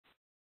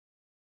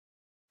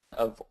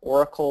of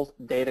Oracle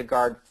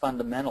DataGuard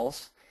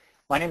Fundamentals.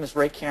 My name is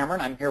Ray Cameron.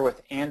 I'm here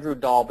with Andrew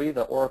Dalby,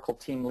 the Oracle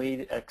Team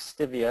Lead at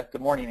XTIVIA.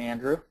 Good morning,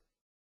 Andrew.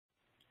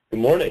 Good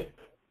morning.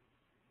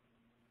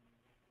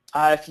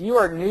 If you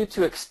are new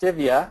to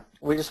XTIVIA,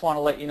 we just want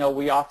to let you know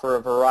we offer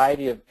a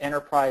variety of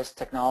enterprise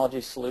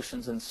technology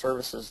solutions and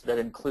services that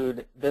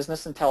include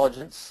business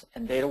intelligence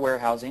and data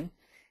warehousing,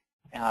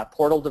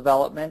 portal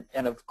development,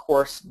 and of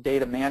course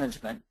data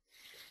management.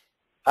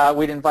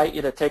 We'd invite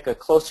you to take a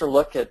closer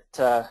look at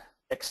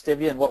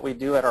XTIVIA and what we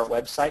do at our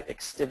website,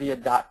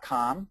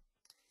 xtivia.com.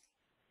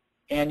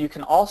 And you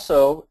can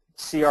also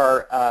see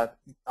our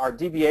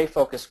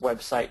DBA-focused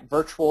website,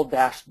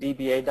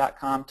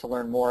 virtual-dba.com, to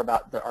learn more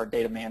about our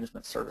data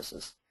management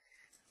services.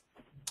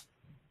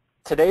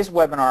 Today's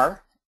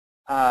webinar,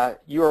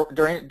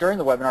 during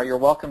the webinar, you're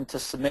welcome to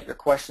submit your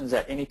questions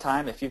at any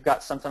time. If you've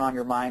got something on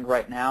your mind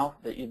right now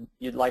that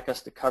you'd like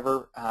us to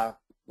cover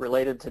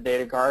related to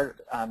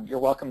DataGuard, you're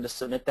welcome to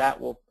submit that.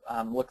 We'll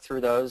look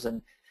through those,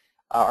 and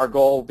our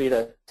goal will be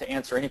to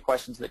answer any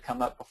questions that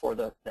come up before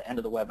the end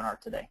of the webinar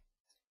today.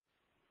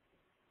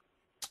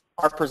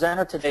 Our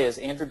presenter today is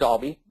Andrew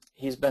Dalby.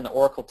 He's been the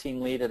Oracle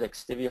Team Lead at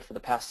XTIVIA for the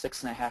past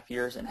 6.5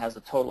 years and has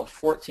a total of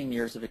 14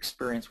 years of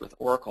experience with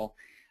Oracle.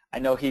 I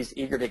know he's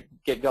eager to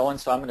get going,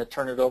 so I'm going to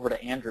turn it over to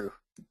Andrew.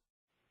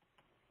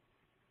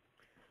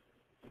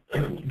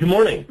 Good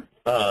morning.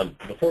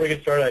 Before we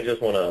get started, I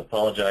just want to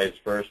apologize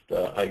first.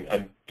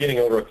 I'm getting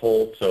over a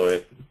cold, so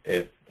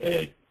if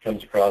it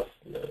comes across,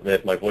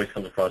 if my voice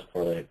comes across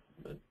poorly,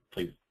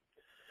 please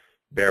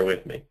bear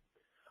with me.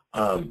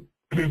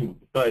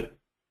 But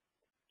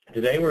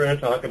today we're going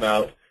to talk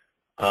about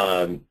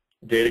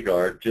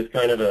DataGuard, just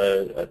kind of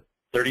a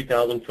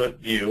 30,000-foot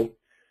view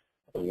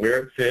of where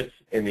it fits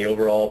in the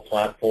overall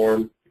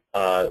platform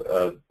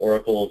of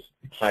Oracle's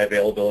high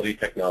availability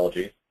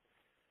technologies.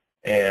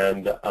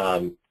 And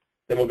then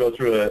we'll go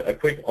through a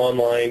quick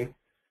online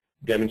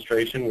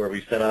demonstration where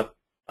we set up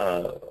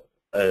a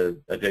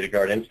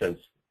DataGuard instance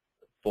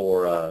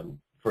for a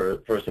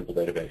simple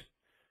database.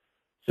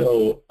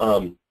 So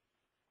to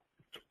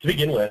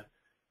begin with,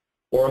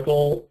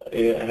 Oracle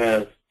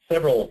has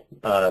several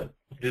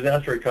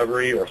disaster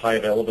recovery or high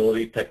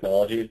availability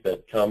technologies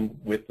that come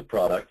with the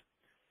product.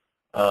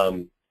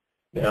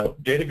 Now,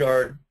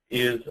 DataGuard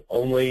is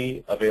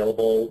only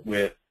available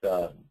with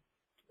the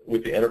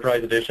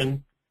Enterprise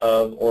Edition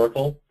of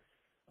Oracle.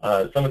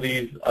 Some of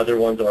these other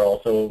ones are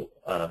also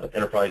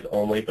Enterprise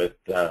only, but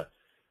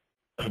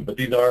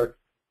these are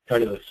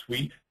kind of the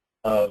suite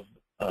of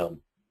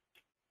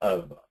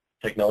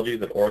technologies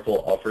that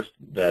Oracle offers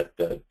that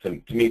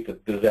to meet the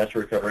disaster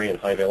recovery and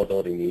high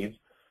availability needs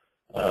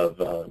of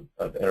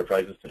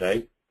enterprises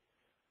today.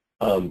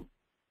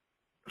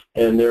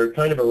 And they're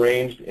kind of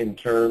arranged in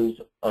terms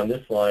on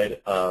this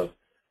slide of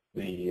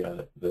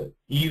the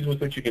ease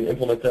with which you can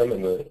implement them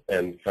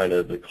and kind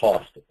of the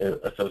cost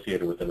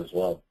associated with them as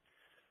well.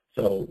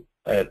 So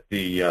at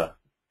the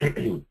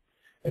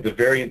at the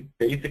very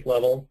basic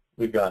level,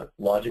 we've got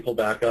logical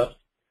backups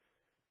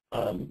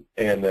and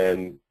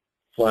then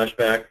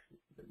flashback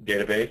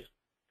database.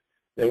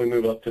 Then we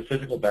move up to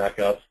physical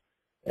backups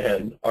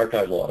and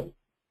archive logs.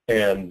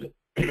 And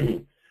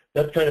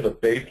that's kind of a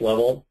base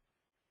level.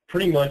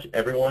 Pretty much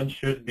everyone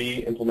should be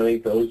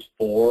implementing those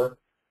 4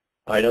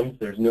 items.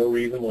 There's no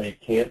reason why you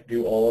can't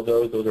do all of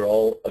those. Those are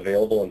all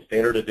available in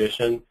standard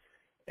edition.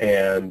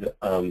 And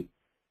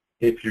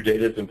if your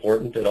data is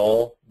important at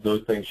all,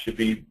 those things should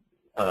be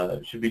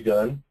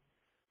done.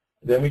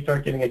 Then we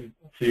start getting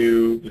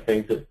into the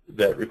things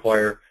that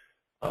require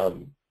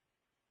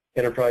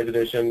Enterprise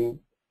Edition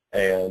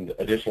and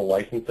additional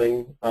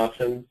licensing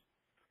options,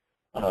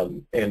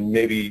 and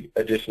maybe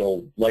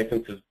additional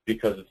licenses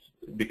because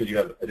you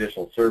have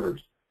additional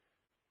servers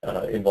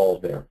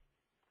involved there.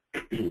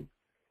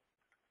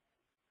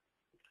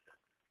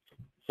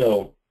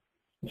 So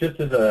just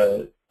as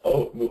an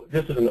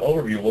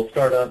overview, we'll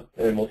start up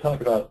and we'll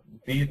talk about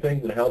these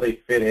things and how they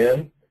fit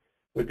in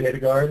with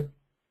DataGuard,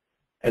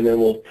 and then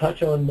we'll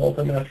touch on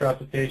multi-master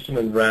application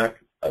and rack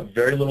a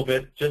very little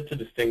bit just to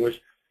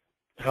distinguish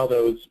how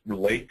those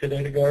relate to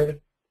DataGuard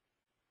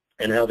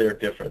and how they're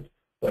different.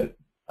 But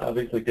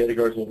obviously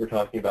DataGuard is what we're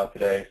talking about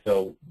today,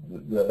 so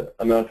the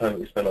amount of time that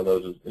we spend on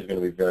those is going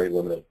to be very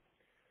limited.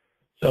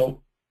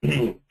 So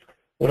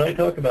when I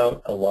talk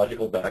about a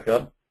logical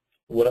backup,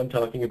 what I'm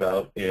talking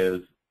about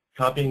is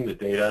copying the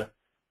data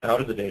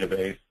out of the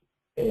database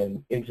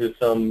and into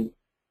some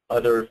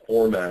other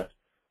format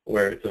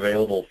where it's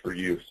available for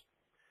use.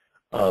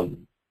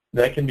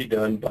 That can be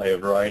done by a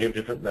variety of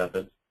different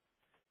methods.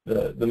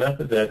 The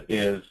method that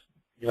is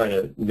kind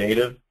of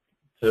native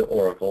to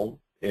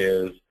Oracle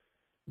is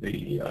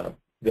the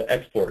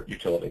export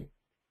utility.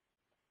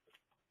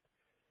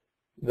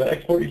 The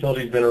export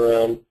utility has been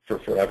around for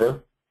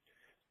forever,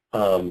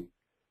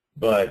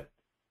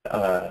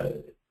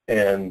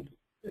 and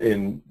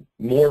in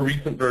more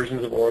recent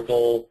versions of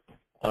Oracle,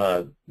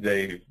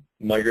 they've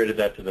migrated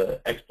that to the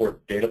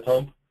export data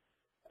pump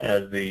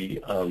as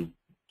the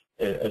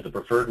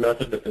preferred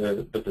method,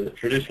 but the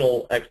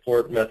traditional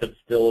export method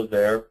still is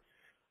there.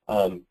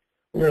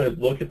 We're going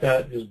to look at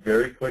that just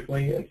very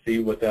quickly and see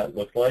what that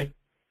looks like.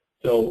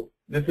 So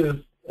this is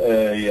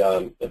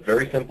a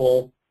very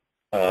simple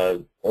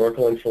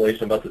Oracle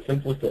installation, about the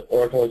simplest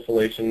Oracle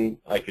installation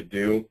I could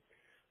do.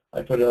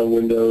 I put it on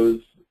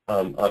Windows.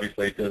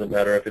 Obviously, it doesn't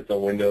matter if it's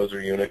on Windows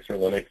or Unix or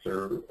Linux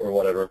or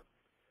whatever.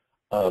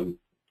 And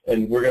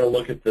we're going to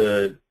look at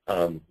the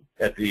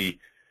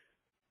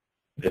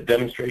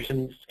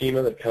demonstration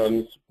schema that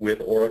comes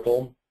with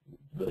Oracle,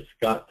 the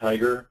Scott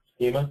Tiger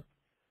schema.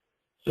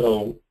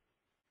 So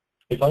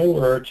if I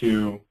were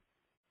to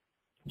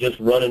just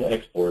run an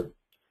export,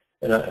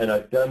 and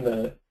I've done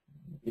that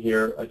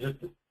here,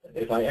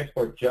 if I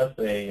export just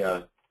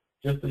the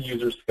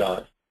user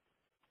Scott,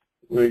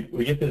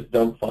 we get this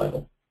dump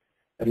file,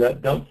 and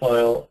that dump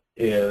file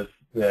is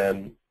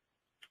then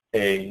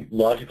a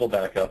logical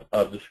backup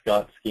of the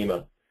Scott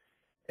schema.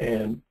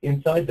 And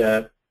inside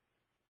that,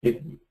 if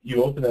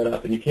you open that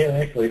up, and you can't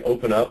actually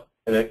open up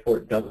an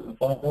export dump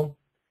file,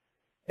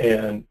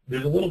 and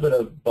there's a little bit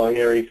of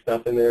binary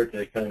stuff in there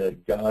to kind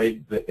of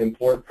guide the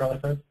import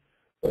process,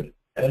 but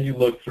as you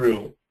look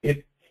through,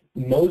 it's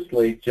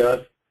mostly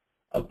just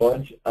a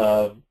bunch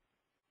of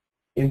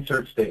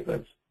insert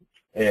statements.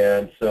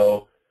 And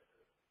so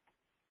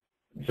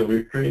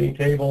we're creating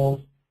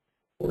tables,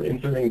 we're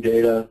inserting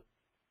data.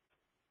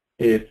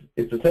 It's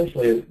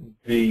essentially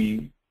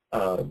the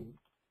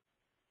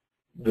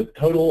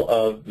total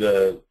of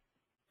the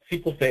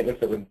SQL statements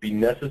that would be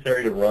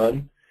necessary to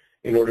run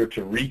in order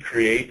to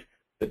recreate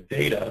the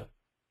data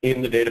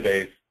in the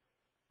database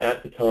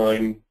at the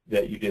time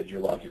that you did your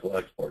logical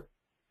export.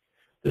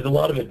 There's a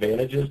lot of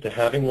advantages to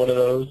having one of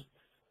those,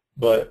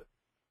 but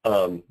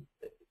so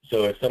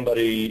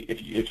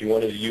if you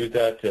wanted to use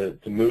that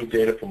to move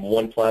data from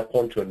one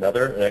platform to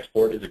another, an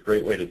export is a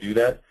great way to do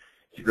that.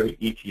 It's a great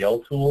ETL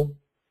tool.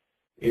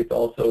 It's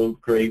also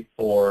great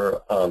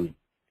for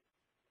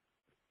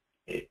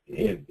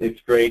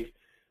it's great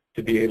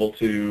to be able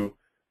to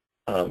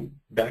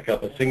back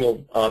up a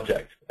single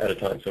object at a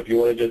time. So if you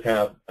want to just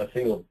have a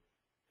single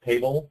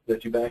table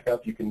that you back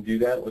up, you can do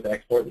that with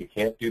export. You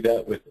can't do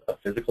that with a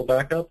physical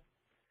backup.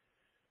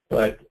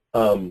 But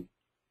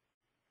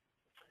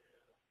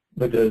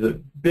there's a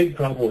big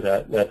problem with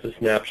that, and that's a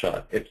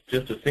snapshot. It's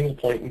just a single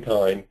point in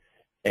time,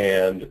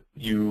 and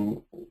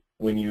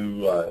when you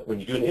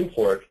do an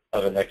import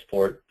of an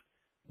export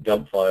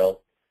dump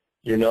file,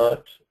 you're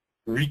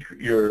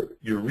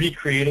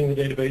recreating the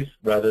database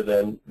rather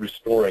than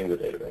restoring the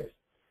database.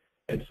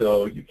 And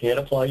so you can't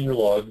apply your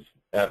logs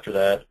after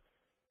that,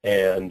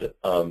 and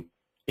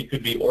it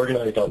could be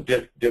organized on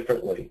disk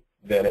differently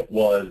than it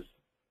was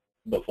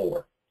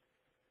before.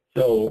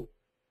 So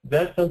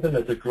that's something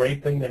that's a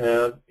great thing to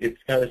have. It's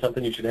kind of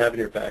something you should have in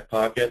your back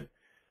pocket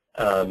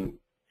because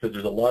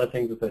there's a lot of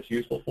things that that's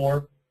useful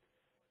for.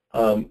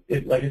 Like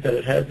I said,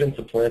 it has been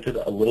supplanted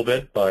a little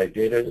bit by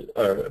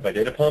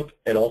data pump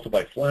and also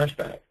by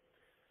flashback.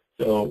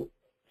 So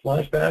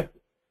flashback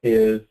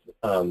is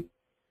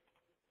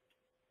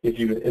if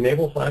you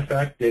enable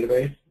flashback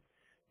database,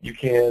 you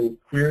can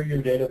query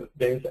your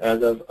database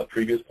as of a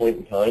previous point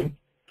in time.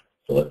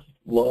 So let's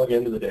log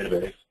into the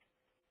database.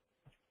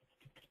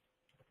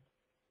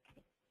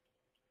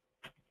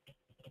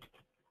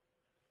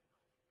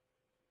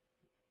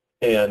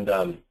 And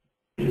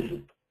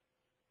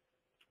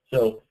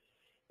so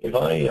if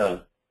I,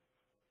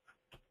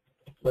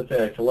 let's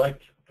say I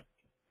select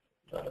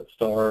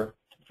star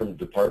from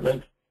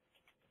department,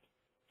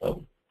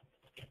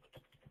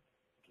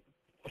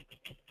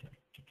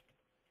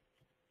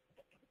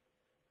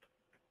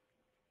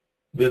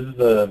 this is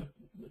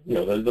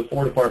there's the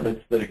 4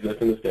 departments that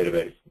exist in this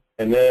database.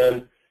 And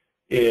then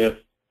if,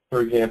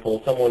 for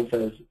example, someone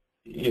says,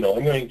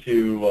 I'm going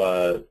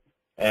to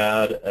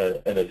add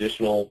an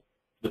additional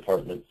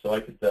department. So I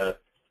could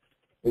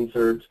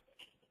insert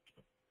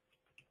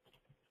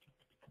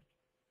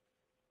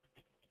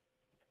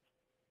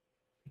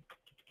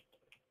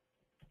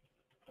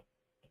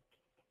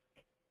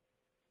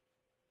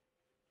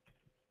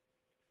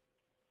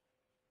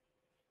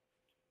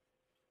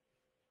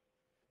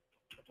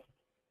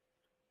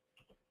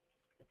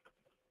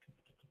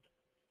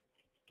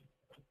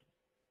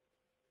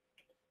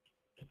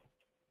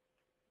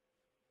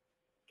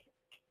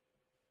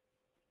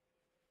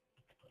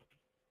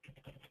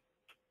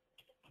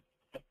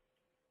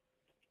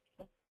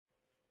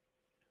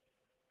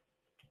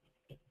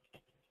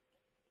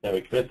now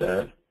we commit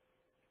that.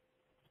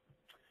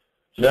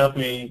 So now if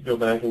we go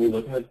back and we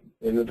look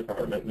in the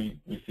department, we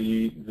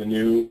see the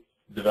new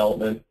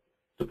development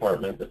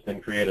department that's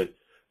been created.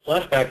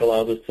 Flashback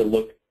allows us to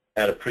look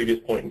at a previous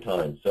point in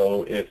time.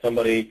 So if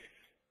somebody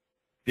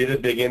did a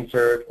big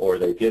insert, or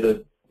they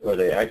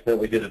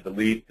accidentally did a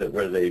delete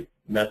where they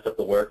messed up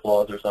the where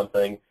clause or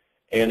something,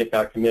 and it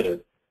got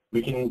committed,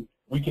 we can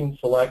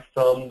select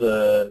from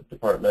the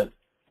department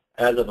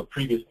as of a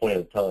previous point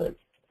in time.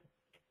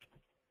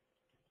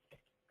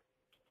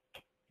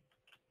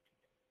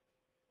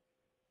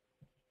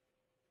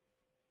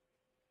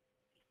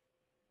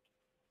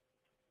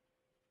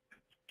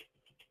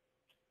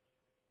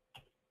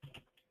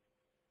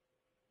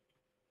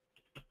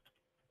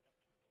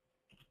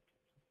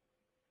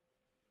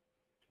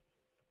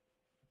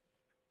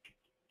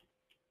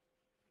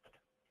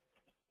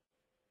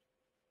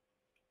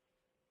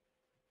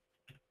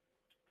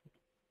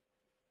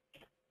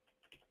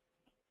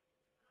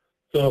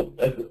 So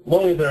as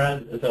long as they're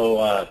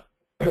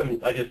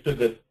I just stood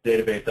this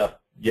database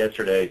up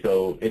yesterday,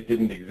 so it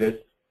didn't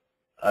exist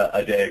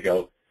a day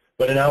ago,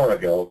 but an hour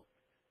ago,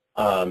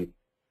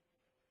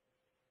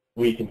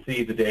 we can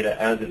see the data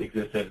as it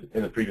existed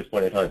in the previous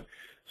point in time.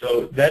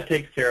 So that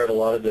takes care of a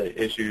lot of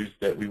the issues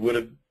that we would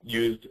have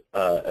used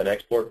an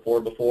export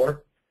for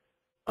before,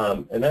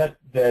 and that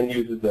then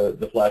uses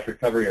the flash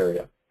recovery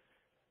area.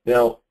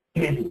 Now,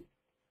 the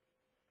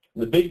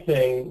big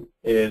thing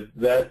is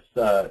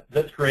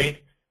that's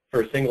great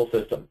for a single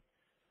system.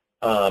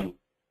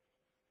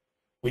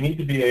 We need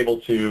to be able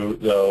to,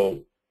 though,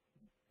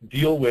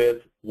 deal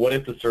with what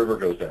if the server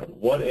goes down?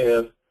 What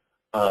if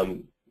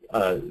so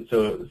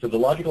the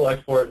logical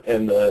export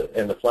and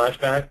the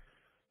flashback,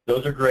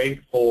 those are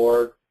great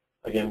for,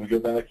 again, we go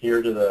back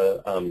here to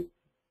the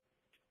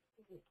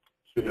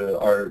to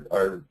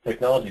our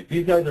technologies.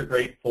 These guys are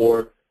great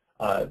for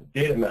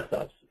data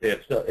mess-ups,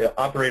 if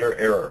operator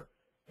error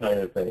kind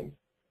of things.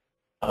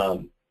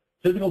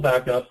 Physical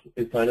backups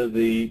is kind of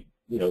the,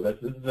 this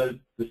is the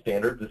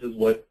standard. This is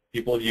what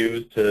people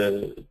use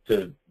to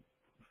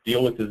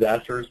deal with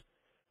disasters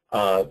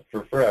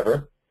for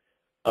forever.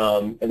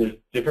 And there's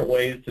different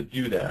ways to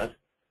do that.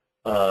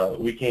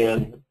 We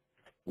can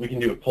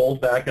do a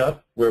cold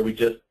backup where we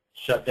just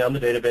shut down the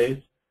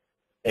database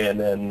and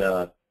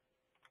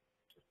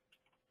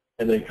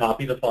then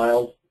copy the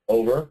files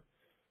over,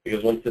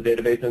 because once the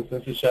database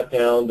instance is shut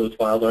down, those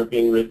files aren't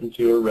being written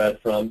to or read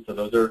from. So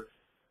those are,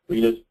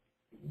 we just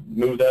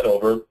move that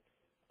over.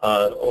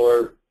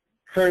 Or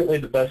currently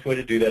the best way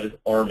to do that is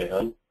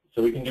RMAN.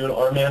 So we can do an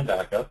RMAN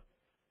backup,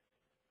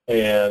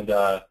 and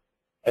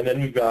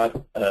then we've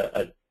got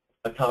a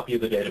copy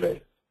of the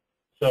database.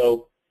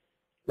 So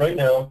right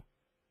now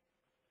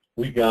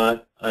we've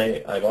got,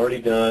 I've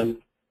already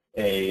done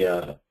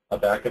a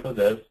backup of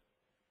this.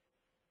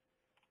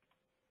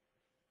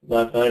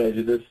 Last night I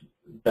did this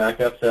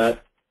backup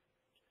set.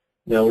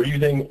 Now we're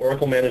using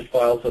Oracle managed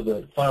files, so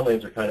the file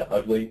names are kind of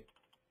ugly,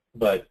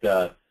 but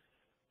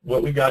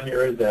what we've got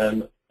here is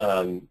then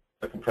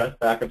a compressed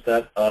backup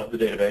set of the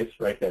database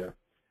right there.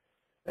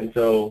 And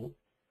so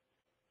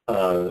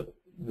some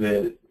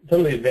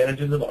of the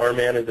advantages of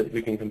RMAN is that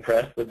we can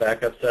compress the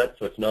backup set,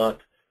 so it's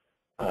not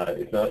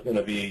going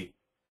to be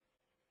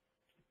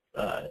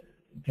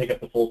take up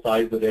the full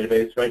size of the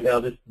database. Right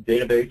now, this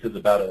database is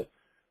about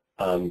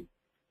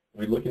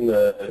we look in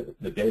the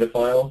data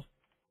files.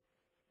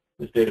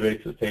 This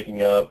database is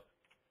taking up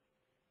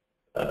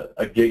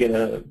a gig and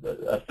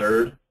a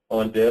third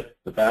on disk.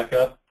 The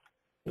backup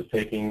is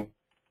taking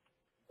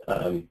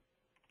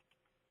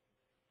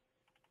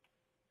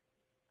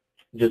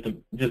just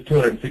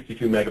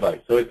 262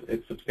 megabytes. So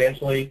it's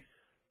substantially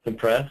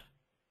compressed.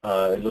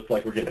 It looks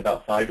like we're getting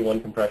about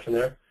 5-to-1 compression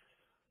there.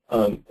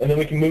 And then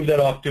we can move that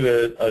off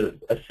to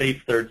a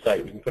safe third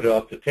site. We can put it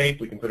off to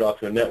tape. We can put it off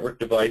to a network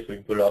device. We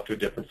can put it off to a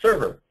different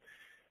server.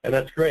 And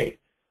that's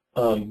great.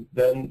 Then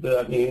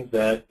that means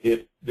that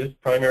if this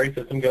primary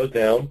system goes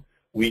down,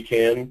 we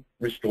can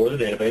restore the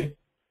database.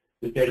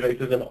 This database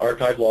is in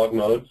archive log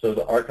mode, so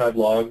the archive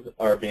logs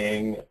are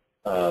being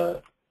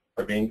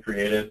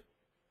created.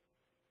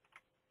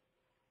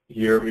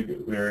 Here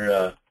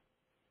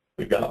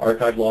we've got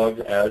archive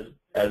logs as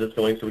it's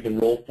going, so we can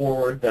roll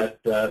forward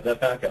that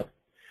backup,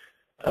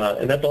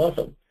 and that's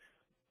awesome.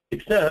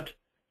 Except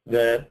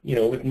that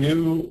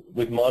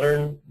with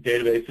modern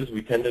databases,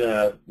 we tend to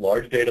have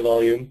large data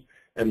volumes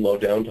and low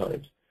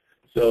downtimes.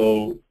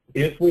 So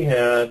if we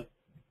had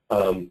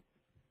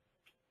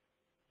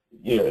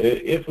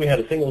if we had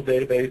a single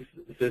database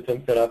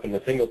system set up and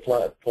a single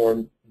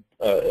platform,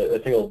 a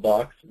single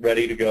box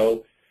ready to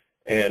go,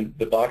 and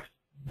the box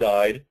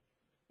died,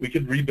 we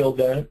could rebuild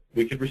that,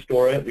 we could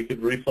restore it, we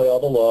could replay all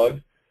the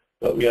logs,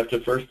 but we have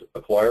to first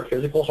acquire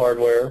physical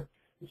hardware,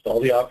 install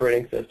the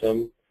operating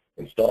system,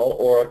 install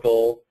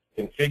Oracle,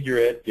 configure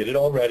it, get it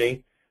all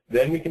ready.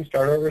 Then we can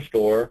start our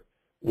restore,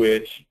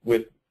 which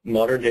with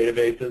modern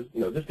databases,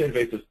 this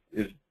database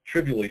is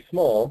trivially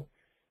small,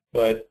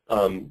 but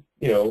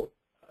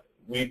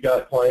we've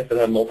got clients that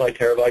have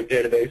multi-terabyte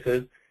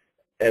databases,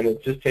 and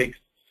it just takes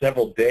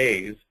several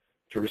days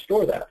to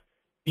restore that.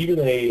 Even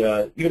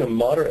a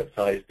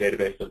moderate-sized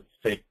database of,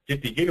 say,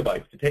 50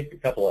 gigabytes to take a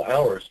couple of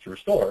hours to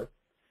restore,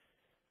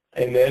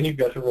 and then you've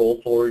got to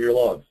roll forward your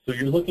logs. So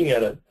you're looking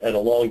at a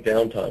long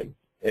downtime,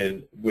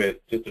 and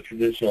with just a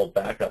traditional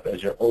backup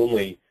as your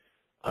only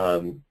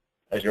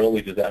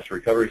disaster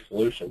recovery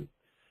solution.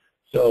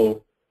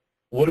 So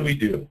what do we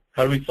do?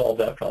 How do we solve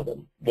that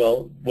problem?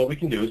 Well, what we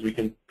can do is we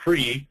can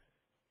pre-configure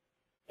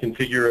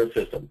a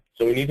system.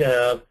 So we need to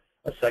have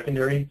a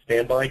secondary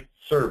standby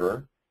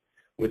server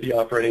with the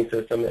operating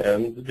system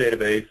and the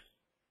database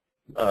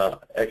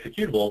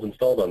executables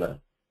installed on that.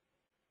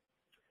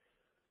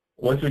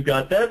 Once we've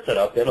got that set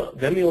up, then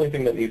the only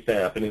thing that needs to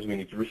happen is we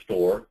need to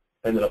restore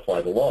and then apply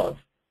the logs.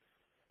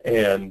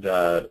 And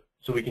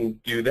so we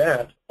can do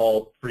that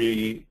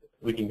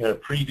we can kind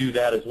of pre-do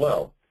that as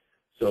well.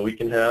 So we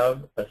can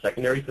have a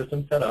secondary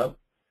system set up,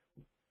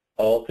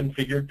 all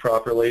configured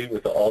properly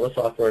with all the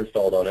software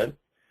installed on it.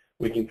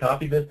 We can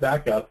copy this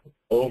backup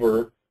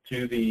over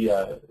to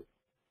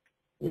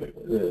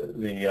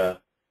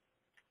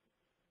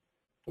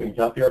we can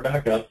copy our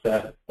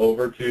backups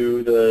over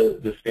to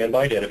the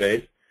standby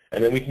database,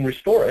 and then we can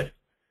restore it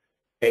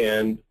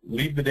and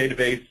leave the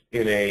database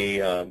in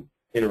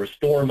a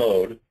restore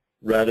mode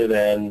rather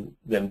than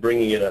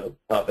bringing it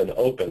up and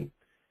open.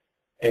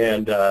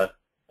 And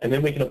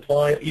then we can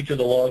apply each of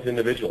the logs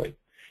individually.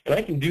 And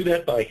I can do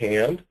that by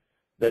hand.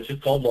 That's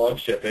just called log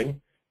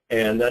shipping,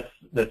 and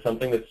that's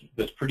something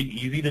that's pretty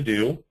easy to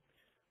do.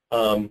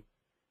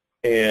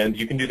 And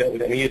you can do that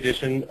with any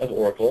edition of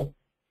Oracle,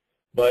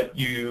 but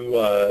you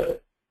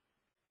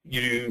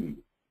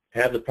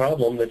have the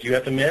problem that you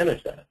have to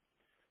manage that.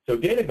 So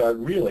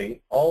DataGuard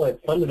really, all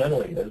it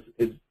fundamentally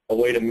is a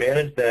way to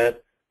manage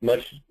that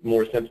much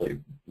more simply.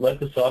 Let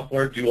the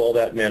software do all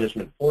that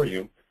management for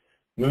you.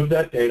 Move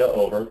that data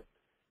over,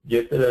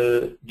 get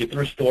the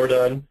restore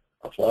done,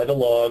 apply the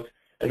logs,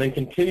 and then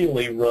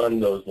continually run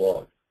those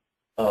logs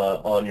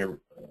on your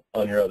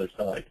other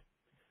side.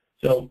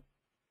 So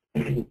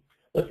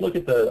let's look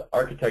at the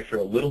architecture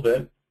a little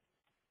bit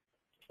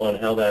on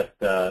how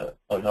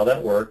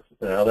that works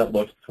and how that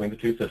looks between the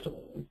two systems.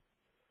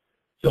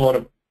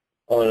 So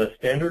on a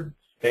standard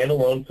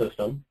standalone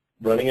system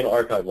running in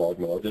archive log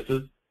mode, this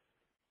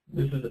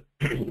is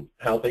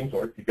how things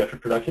work. You've got your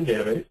production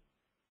database.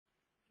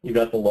 You've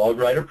got the log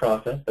writer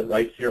process that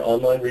writes your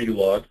online redo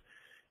logs.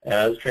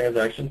 As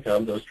transactions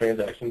come, those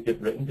transactions get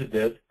written to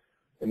disk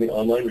in the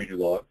online redo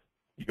logs.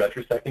 You've got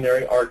your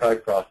secondary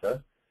archive process,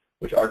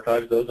 which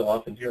archives those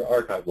off into your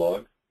archive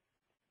logs.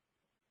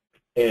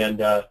 And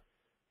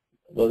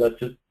well, that's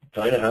just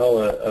kind of how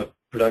a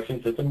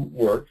production system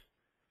works.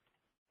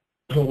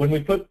 When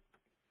we put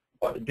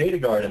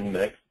DataGuard in the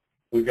mix,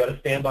 we've got a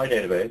standby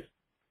database.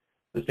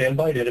 The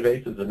standby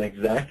database is an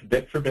exact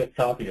bit-for-bit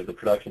copy of the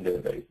production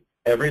database.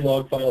 Every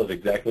log file is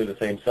exactly the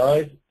same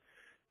size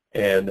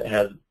and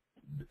has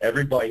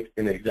every byte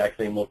in the exact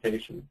same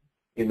location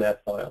in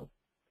that file.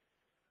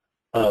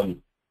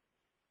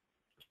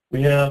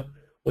 We have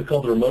what's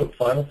called the remote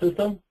file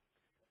system,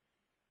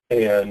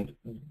 and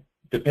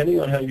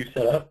depending on how you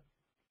set up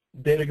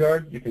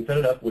DataGuard, you can set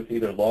it up with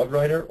either log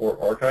writer or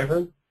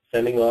archiver,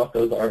 sending off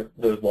those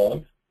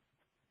logs.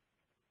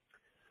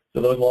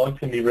 So those logs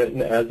can be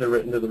written as they're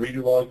written to the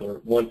redo logs, or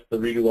once the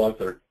redo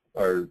logs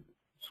are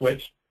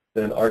switched,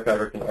 then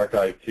archiver can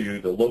archive to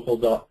the local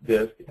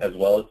disk as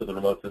well as to the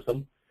remote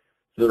system.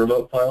 So the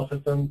remote file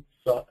system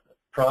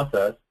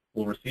process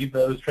will receive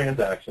those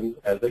transactions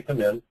as they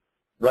come in,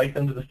 write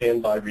them to the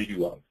standby redo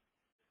logs.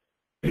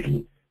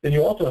 Then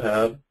you also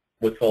have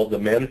what's called the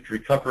managed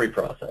recovery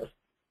process.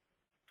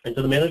 And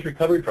so the managed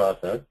recovery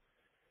process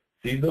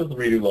sees those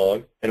redo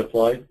logs and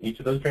applies each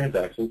of those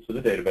transactions to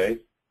the database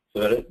so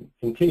that it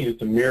continues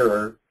to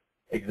mirror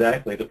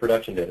exactly the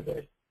production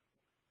database.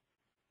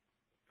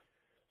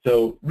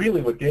 So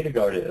really what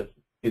DataGuard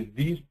is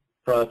these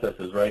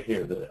processes right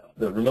here,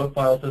 the remote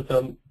file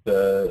system,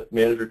 the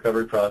managed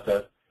recovery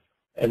process,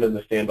 and then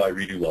the standby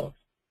redo logs.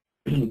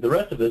 The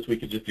rest of this we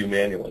could just do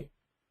manually.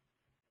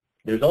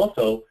 There's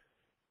also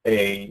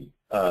a,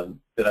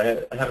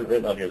 that I haven't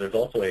written on here, there's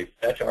also a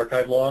fetch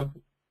archive log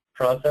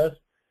process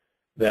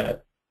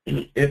that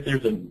if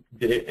there's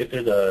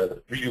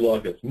a redo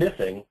log that's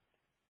missing,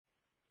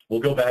 we'll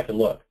go back and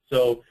look.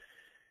 So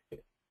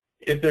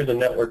if there's a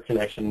network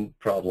connection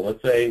problem,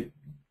 let's say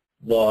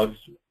logs,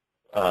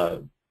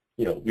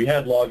 we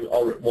had log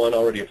 1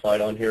 already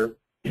applied on here,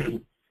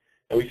 and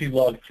we see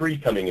log 3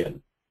 coming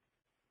in.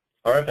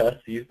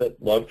 RFS sees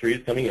that log 3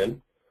 is coming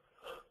in.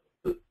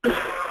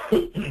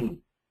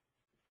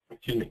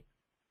 Excuse me.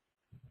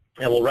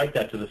 And we'll write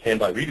that to the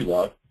standby redo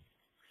log.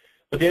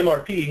 But the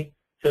MRP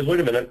says, wait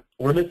a minute,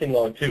 we're missing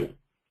log 2.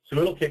 So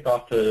it'll kick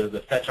off to the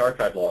fetch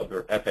archive log,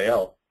 or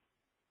FAL,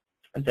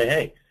 and say,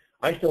 hey,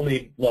 I still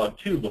need log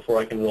 2 before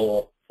I can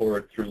roll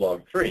forward through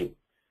log 3.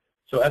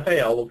 So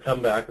FAL will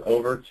come back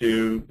over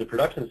to the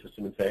production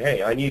system and say,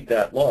 hey, I need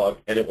that log,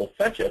 and it will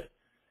fetch it,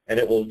 and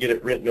it will get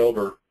it written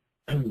over,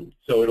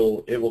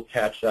 so it will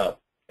catch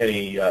up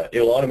any,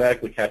 it will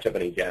automatically catch up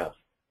any gaps.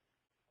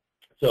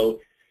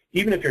 So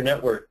even if your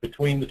network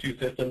between the two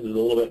systems is a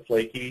little bit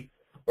flaky,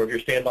 or if your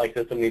standby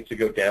system needs to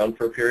go down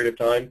for a period of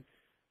time,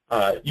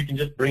 you can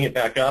just bring it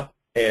back up,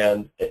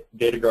 and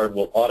DataGuard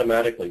will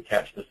automatically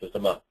catch the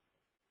system up.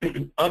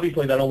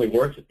 Obviously, that only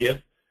works if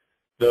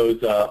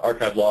those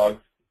archive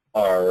logs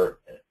are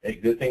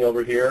existing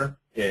over here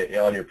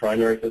on your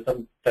primary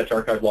system. Fetch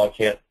archive log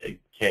can't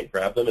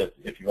grab them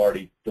if you've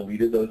already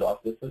deleted those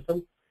off the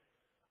system.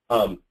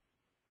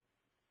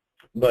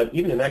 But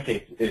even in that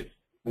case, it's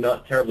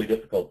not terribly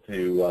difficult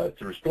to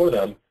restore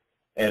them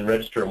and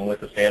register them with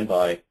the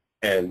standby,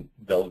 and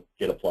they'll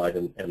get applied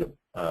and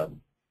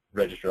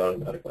registered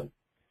automatically.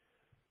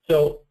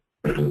 So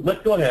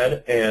let's go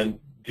ahead and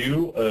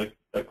do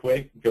a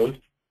quick go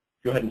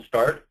ahead and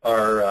start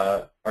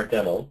our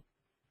demo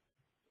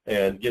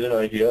and get an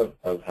idea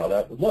of how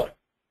that would look.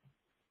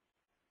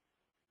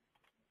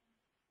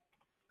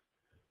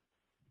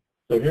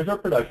 So here's our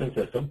production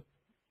system.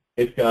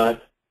 It's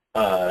got,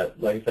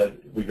 like I said,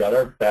 we've got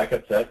our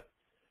backup set.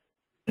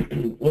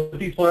 what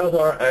these files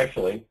are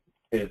actually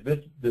is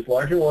this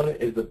larger one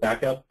is the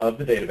backup of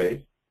the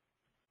database.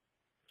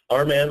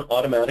 RMAN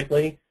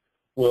automatically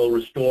will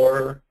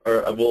restore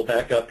or will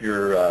back up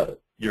your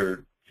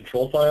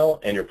control file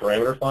and your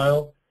parameter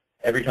file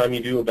every time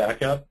you do a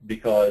backup,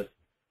 because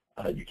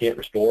you can't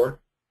restore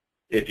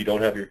if you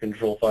don't have your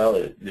control file.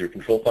 Your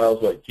control file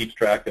is what keeps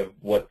track of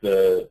what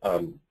the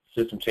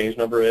system change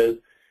number is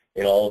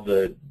in all of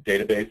the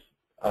database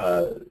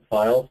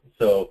files.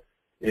 So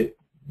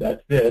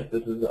that's this.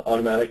 This is an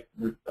automatic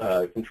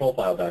control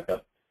file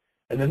backup.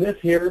 And then this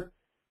here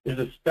is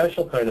a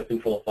special kind of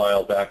control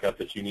file backup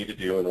that you need to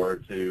do in order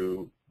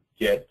to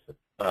get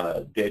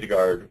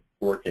DataGuard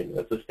working.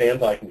 That's a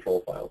standby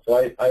control file.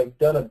 So I've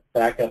done a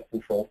backup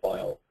control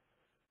file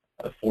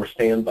for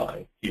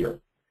standby here.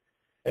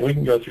 And we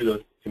can go through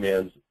those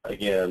commands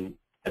again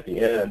at the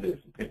end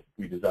if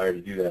we desire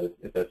to do that,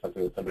 if that's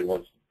something that somebody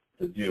wants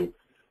to do.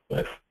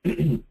 But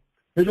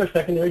here's our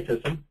secondary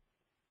system.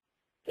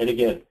 And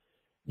again,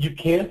 you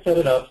can set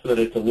it up so that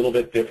it's a little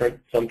bit different.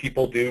 Some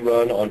people do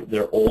run on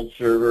their old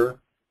server,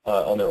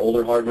 on their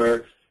older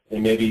hardware,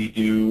 and maybe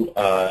do,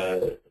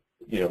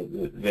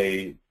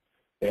 they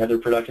have their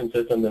production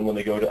system, then when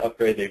they go to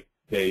upgrade,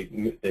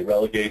 they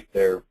relegate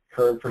their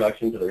current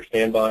production to their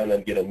standby and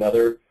then get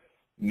another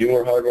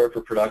newer hardware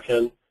for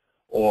production,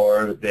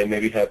 or they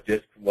maybe have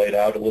disks laid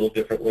out a little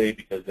differently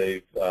because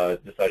they've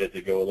decided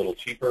to go a little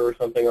cheaper or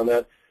something on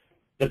that.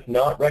 That's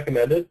not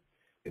recommended.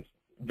 It's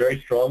very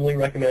strongly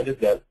recommended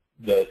that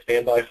the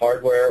standby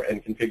hardware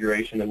and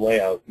configuration and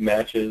layout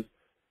matches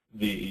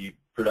the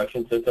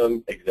production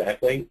system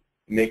exactly.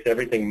 Makes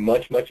everything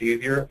much, much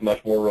easier,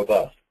 much more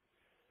robust.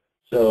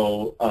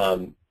 So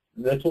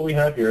that's what we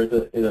have here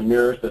is a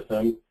mirror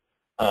system.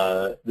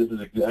 This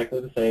is exactly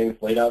the same.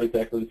 It's laid out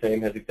exactly the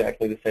same, has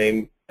exactly the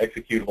same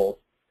executables.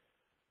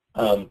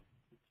 And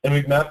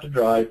we've mapped a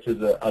drive to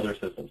the other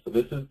system. So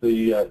this is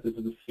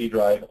the C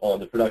drive on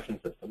the production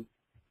system.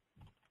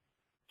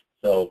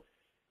 So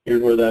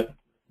here's where that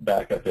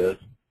backup is.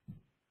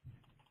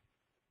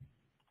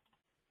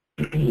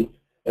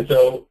 And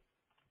so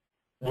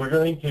we're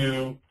going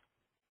to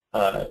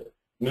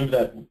move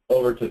that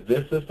over to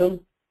this system.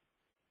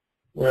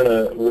 We're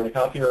going to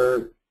copy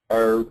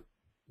our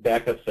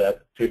backup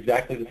set to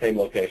exactly the same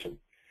location.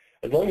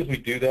 As long as we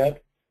do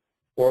that,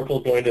 Oracle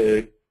is going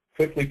to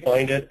quickly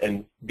find it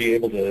and be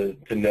able to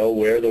know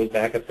where those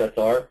backup sets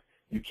are.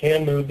 You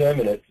can move them,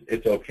 and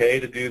it's okay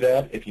to do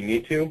that if you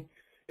need to.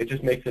 It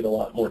just makes it a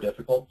lot more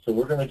difficult. So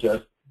we're going to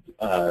just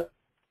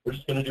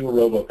going to do a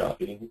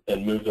robocopy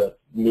and move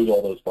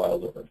all those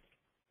files over.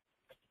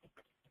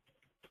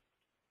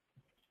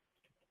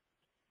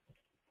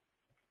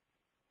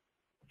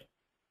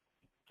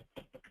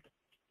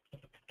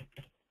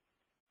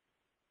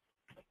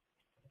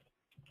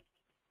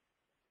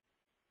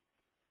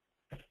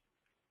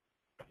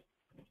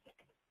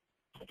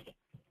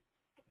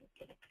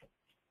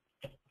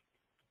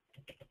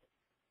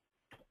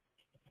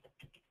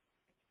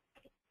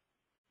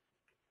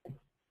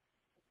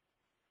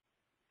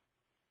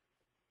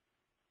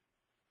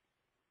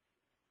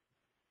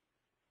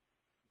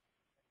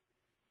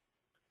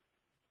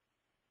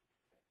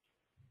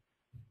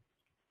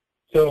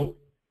 So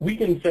we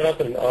can set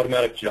up an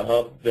automatic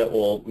job that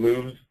will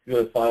move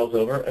the files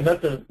over, and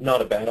that's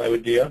not a bad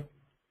idea.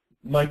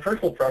 My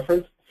personal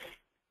preference,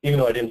 even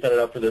though I didn't set it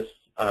up for this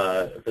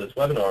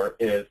webinar,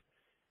 is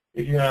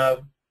if you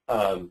have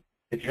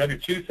your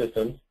two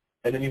systems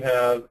and then you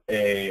have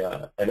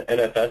an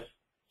NFS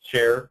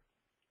share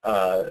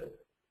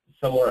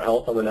somewhere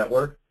else on the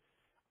network,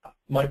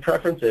 my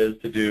preference is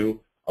to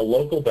do a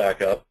local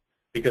backup,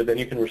 because then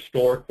you can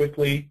restore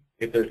quickly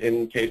if there's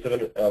in case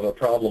of a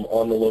problem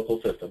on the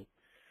local system,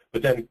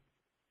 but then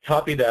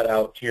copy that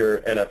out to your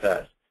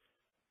NFS.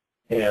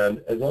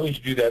 And as long as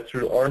you do that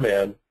through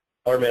RMAN,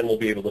 RMAN will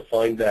be able to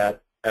find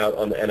that out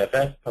on the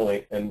NFS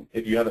point, and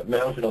if you have it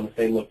mounted on the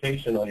same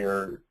location on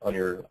your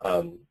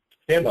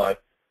standby,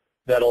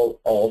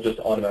 that'll all just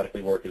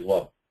automatically work as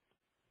well.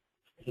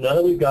 So now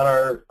that we've got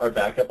our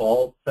backup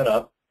all set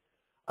up,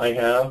 I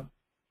have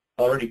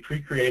already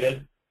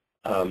pre-created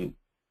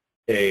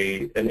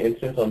an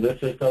instance on this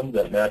system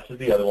that matches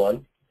the other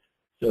one.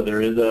 So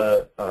there is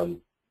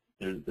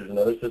there's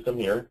another system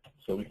here,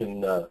 so we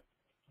can the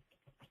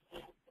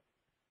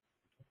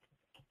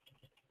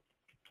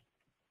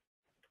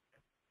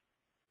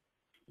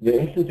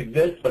instance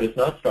exists, but it's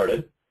not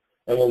started,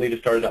 and we'll need to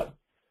start it up.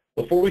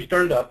 Before we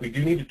start it up, we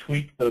do need to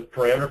tweak the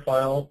parameter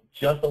file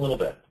just a little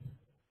bit.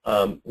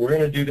 We're going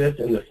to do this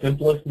in the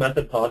simplest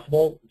method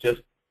possible,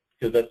 just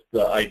because that's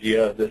the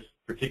idea of this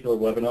particular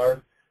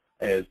webinar,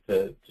 is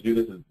to do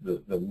this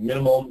the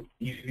minimum,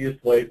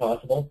 easiest way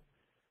possible.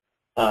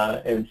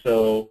 And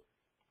so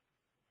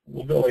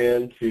we'll go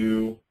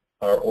into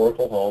our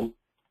Oracle Home.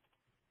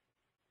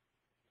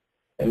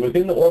 And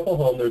within the Oracle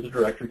Home, there's a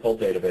directory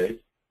called Database.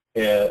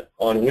 And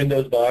on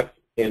Windows box,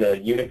 in a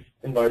Unix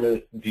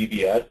environment, it's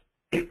DBS.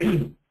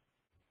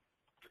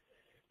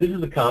 This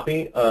is a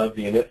copy of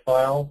the init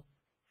file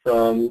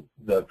from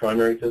the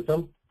primary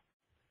system.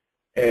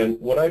 And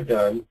what I've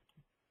done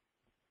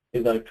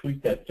is I've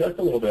tweaked that just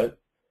a little bit.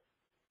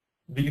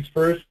 These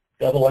first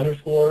double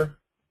underscore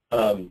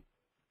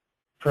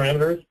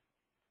parameters,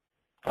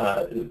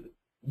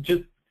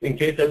 just in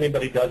case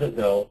anybody doesn't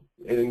know,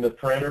 in the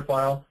parameter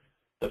file,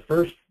 the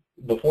first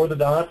before the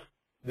dot,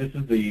 this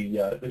is the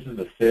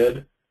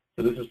SID.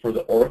 So this is for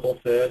the Oracle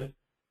SID.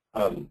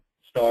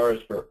 Star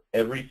is for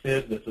every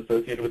SID that's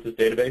associated with this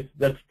database.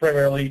 That's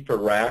primarily for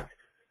rack.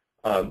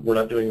 We're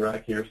not doing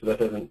rack here, so that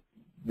doesn't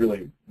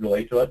really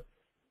relate to it.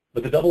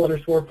 But the double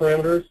underscore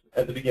parameters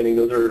at the beginning,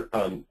 those are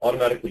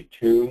automatically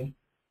tuned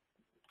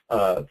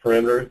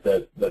parameters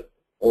that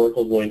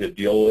Oracle is going to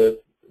deal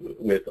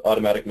with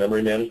automatic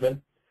memory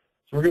management.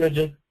 So we're going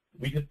to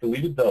we just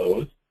deleted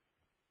those.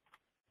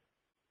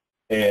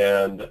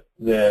 And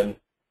then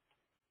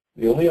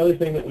the only other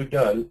thing that we've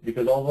done,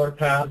 because all of our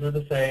paths are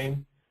the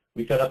same,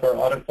 we set up our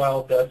audit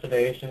file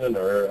destination and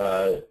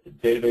our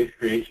database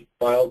creation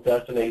file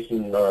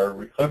destination and our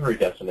recovery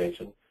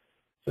destination.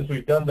 Since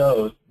we've done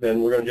those,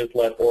 then we're going to just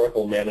let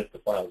Oracle manage the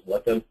files.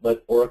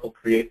 Let Oracle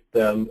create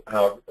them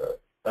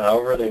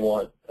however they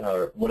want,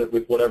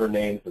 with whatever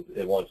names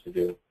it wants to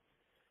do.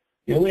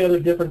 The only other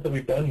difference that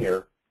we've done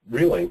here,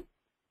 really,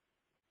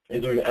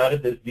 is we've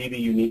added this DB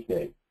unique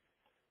name.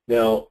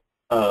 Now,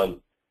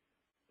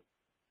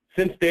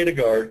 since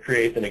DataGuard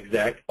creates an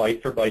exact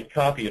byte-for-byte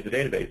copy of the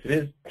database, it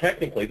is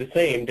technically the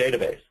same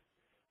database.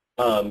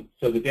 So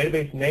the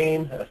database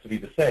name has to be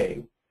the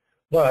same,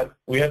 but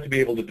we have to be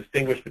able to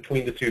distinguish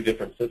between the two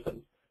different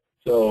systems.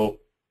 So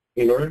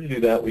in order to do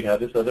that, we have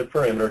this other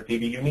parameter,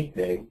 DB unique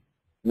name,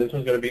 and this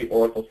one's going to be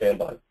Oracle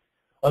Standby.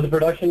 On the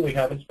production, we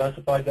haven't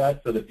specified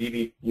that, so the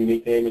DB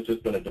unique name is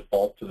just going to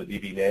default to the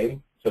DB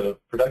name. So the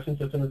production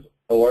system is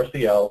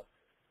ORCL,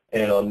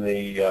 and on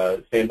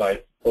the standby,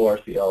 it's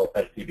ORCL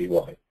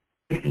STBY.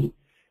 And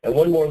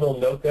one more little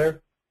note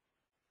there,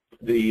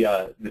 the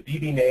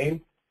DB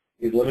name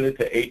is limited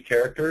to 8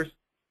 characters.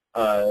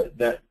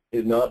 That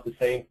is not the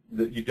same,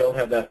 you don't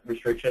have that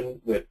restriction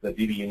with the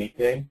DB unique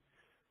name.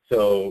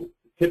 So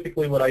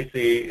typically what I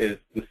see is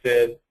the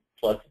SID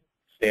plus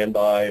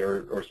standby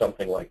or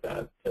something like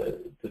that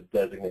to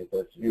designate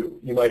this. You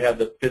might have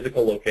the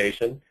physical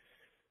location,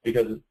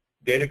 because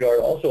DataGuard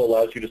also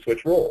allows you to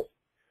switch roles.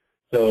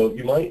 So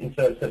you might,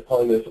 instead of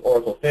calling this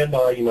Oracle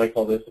Standby, you might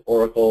call this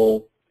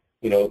Oracle,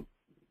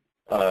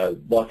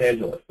 Los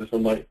Angeles. This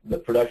one the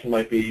production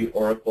might be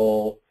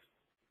Oracle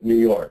New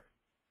York.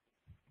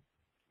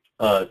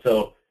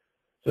 So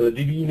the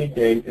DB unique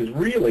name is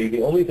really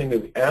the only thing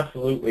that we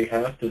absolutely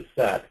have to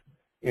set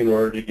in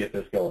order to get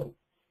this going.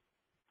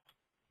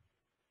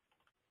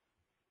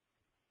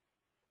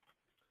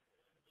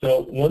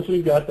 So once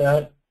we've got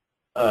that,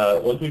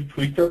 once we've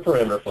tweaked our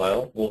parameter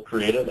file, we'll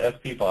create an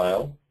SP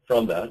file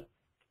from that.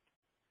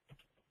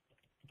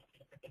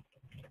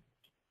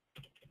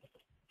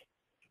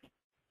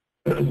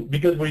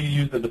 Because we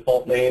use the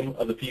default name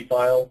of the P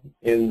file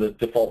in the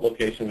default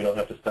location, we don't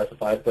have to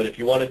specify it. But if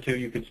you wanted to,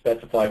 you could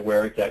specify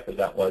where exactly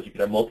that was. You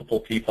could have multiple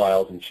P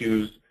files and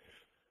choose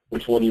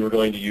which one you were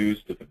going to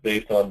use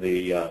based on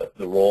the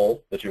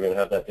role that you're going to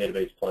have that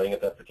database playing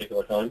at that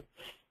particular time.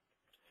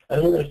 And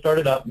then we're going to start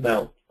it up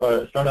no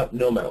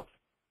mount.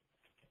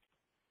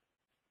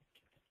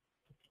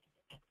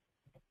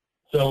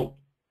 So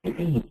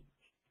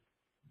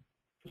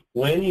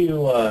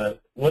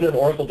when an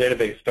Oracle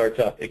database starts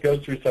up, it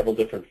goes through several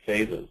different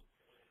phases.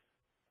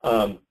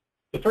 The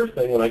first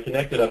thing, when I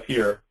connected up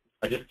here,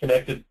 I just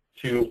connected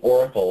to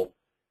Oracle.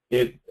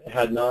 It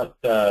had not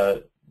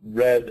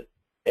read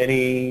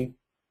any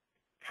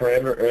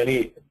parameter or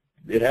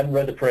it hadn't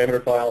read the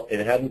parameter file.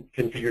 It hadn't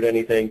configured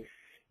anything.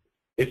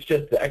 It's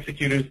just the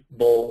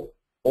executable,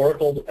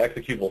 Oracle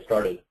executable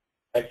started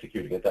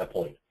executing at that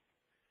point.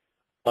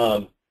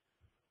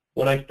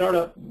 When I start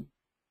up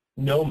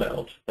no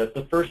mount, that's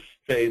the first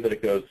phase that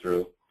it goes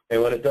through.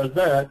 And when it does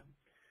that,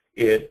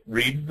 it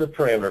reads the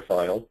parameter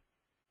file,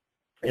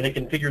 and it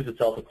configures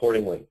itself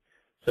accordingly.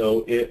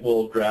 So it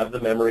will grab the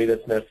memory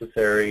that's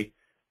necessary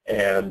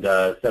and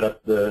set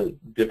up the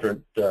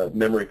different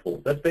memory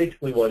pools. That's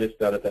basically what it's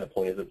done at that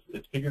point. Is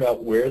it's figured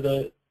out where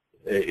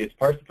it's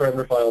parsed the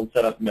parameter file and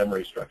set up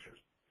memory structures.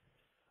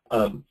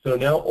 So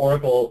now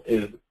Oracle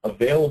is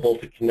available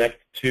to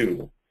connect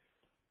to,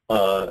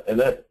 and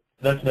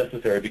that's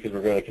necessary because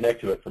we're going to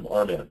connect to it from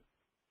RMAN.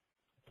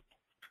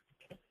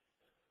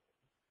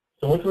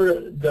 So once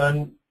we're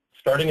done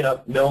starting it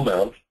up no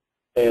mount,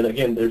 and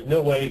again, there's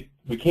no way,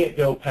 we can't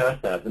go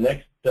past that. The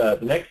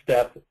next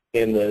step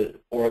in the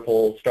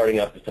Oracle starting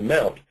up is to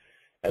mount.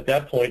 At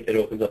that point, it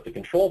opens up the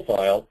control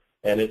file,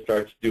 and it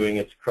starts doing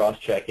its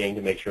cross-checking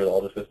to make sure that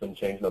all the system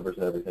change numbers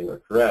and everything are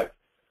correct.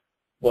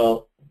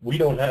 Well, we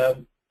don't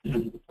have,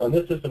 on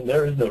this system,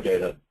 there is no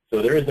data.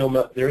 So there is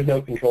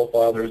no control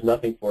file. There is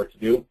nothing for it to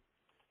do.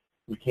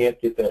 We can't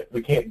get that.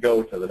 We can't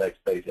go to the next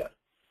phase yet.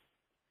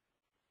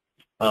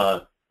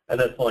 And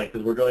that's fine,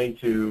 because we're going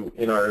to,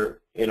 in our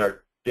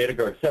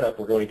DataGuard setup,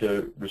 we're going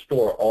to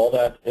restore all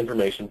that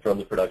information from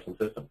the production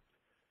system.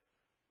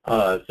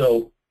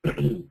 So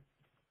the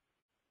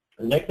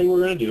next thing we're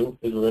going to do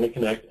is we're going to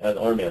connect as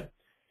RMAN.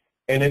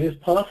 And it is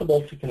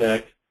possible to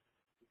connect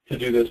to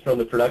do this from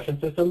the production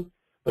system,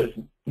 but it's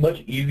much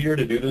easier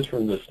to do this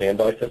from the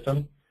standby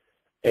system.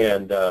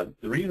 And the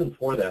reason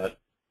for that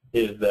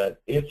is that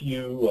if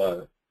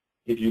you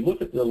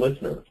look at the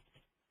listener,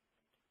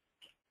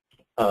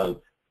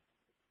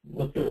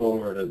 let's go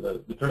over to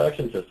the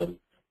production system.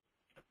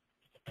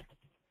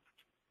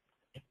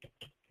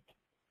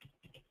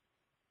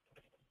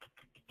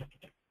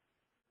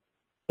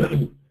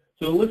 So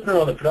the listener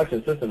on the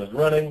production system is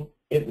running.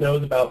 It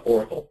knows about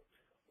Oracle.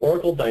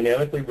 Oracle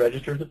dynamically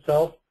registers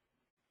itself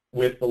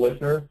with the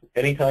listener.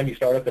 Anytime you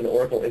start up an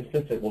Oracle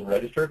instance, it will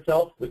register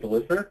itself with the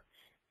listener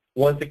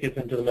once it gets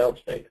into the mount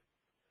state.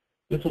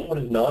 This one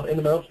is not in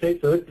the mount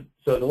state, so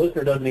the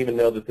listener doesn't even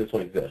know that this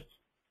one exists.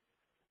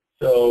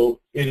 So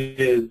it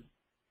is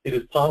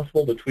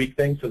possible to tweak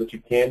things so that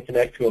you can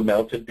connect to a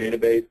mounted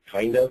database,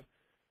 kind of,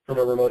 from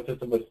a remote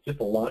system, but it's just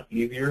a lot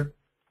easier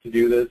to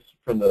do this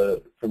from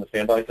the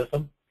standby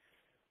system.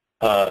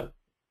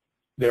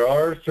 There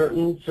are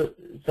certain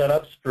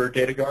setups for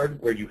DataGuard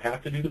where you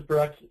have to do the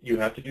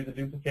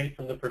duplicate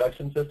from the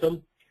production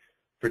system,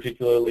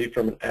 particularly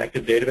from an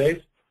active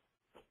database,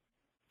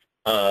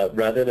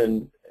 rather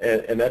than,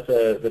 and that's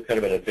kind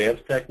of an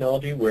advanced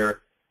technology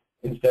where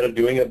instead of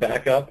doing a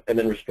backup and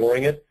then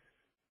restoring it,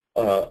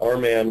 our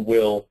man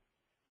will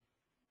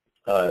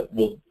kind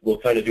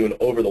of do an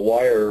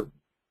over-the-wire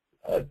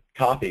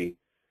copy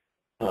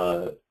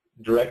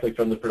directly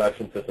from the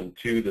production system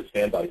to the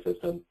standby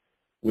system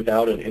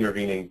without an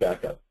intervening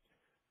backup.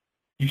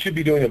 You should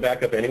be doing a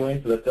backup anyway,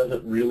 so that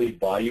doesn't really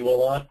buy you a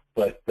lot,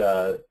 but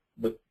so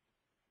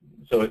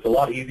it's a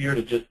lot easier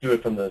to just do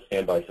it from the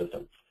standby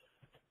system.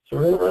 So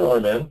we're going to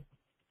run RMAN.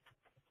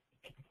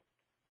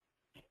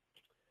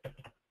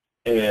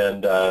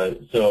 And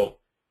so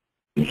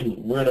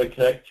we're going to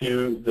connect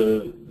to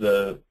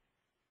the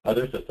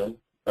other system,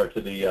 or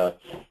to the,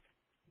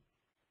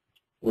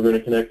 we're going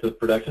to connect to the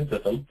production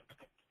system.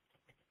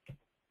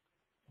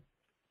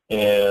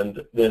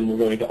 And then we're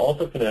going to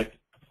also connect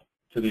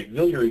to the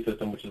auxiliary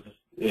system, which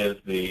is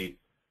the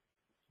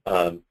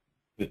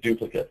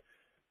duplicate.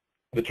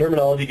 The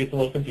terminology gets a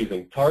little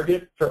confusing.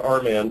 Target for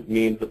RMAN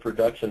means the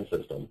production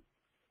system,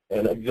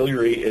 and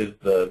auxiliary is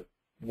the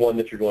one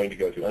that you're going to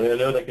go to. And I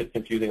know that gets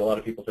confusing. A lot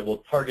of people say,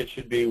 well, target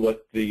should be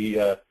what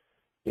is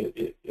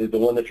the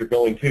one that you're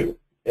going to,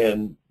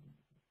 and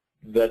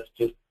that's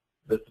the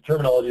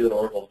terminology that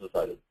Oracle has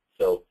decided.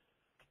 So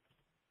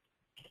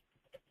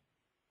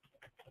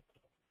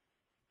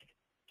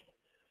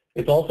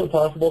it's also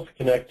possible to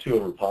connect to a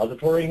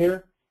repository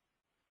here,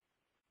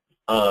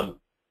 but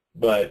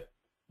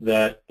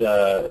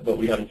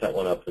we haven't set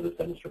one up for this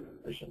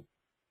demonstration.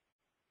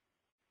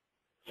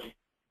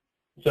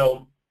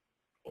 So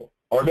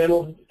RMAN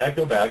will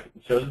echo back.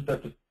 It shows us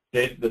that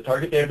the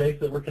target database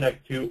that we're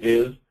connected to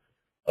is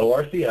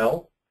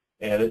ORCL,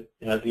 and it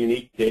has a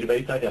unique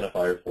database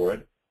identifier for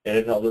it. And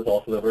it tells us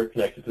also that we're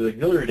connected to the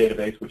auxiliary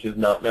database, which is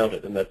not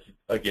mounted. And that's,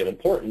 again,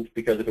 important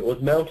because if it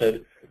was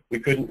mounted, we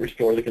couldn't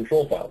restore the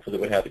control file, so that it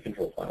would have the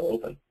control file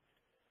open.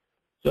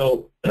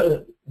 So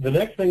the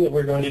next thing that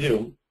we're going to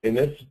do in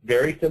this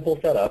very simple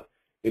setup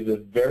is a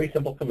very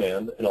simple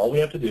command, and all we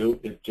have to do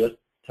is just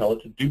tell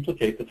it to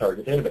duplicate the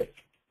target database.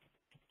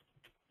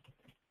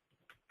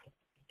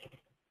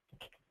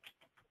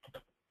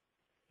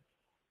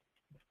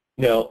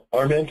 Now,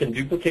 RMAN can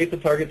duplicate the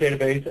target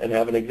database and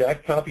have an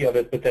exact copy of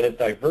it, but then it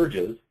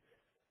diverges.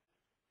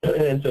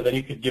 And so then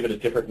you could give it a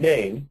different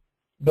name,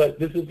 but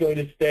this is going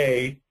to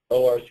stay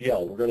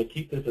ORCL. We're going to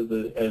keep this as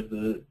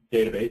the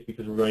database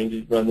because we're going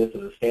to run this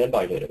as a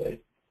standby database.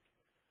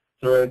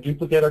 So we're going to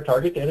duplicate our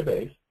target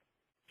database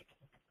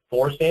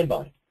for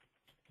standby.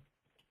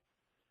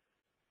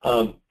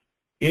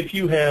 If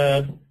you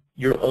had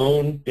your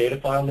own data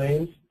file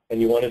names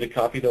and you wanted to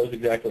copy those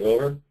exactly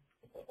over,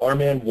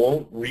 RMAN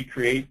won't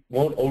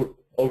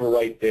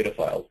overwrite data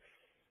files.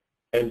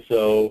 And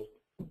so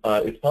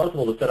it's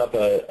possible to set up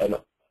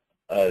a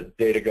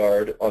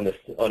DataGuard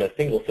on a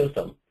single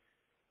system,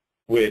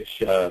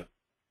 which,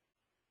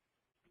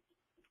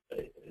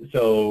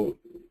 so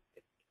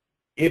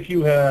if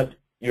you had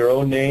your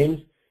own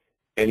names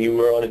and you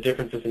were on a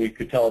different system, you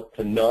could tell it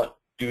to not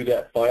do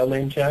that file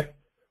name check.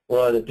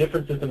 We're on a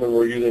different system and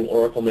we're using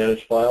Oracle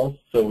managed files,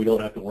 so we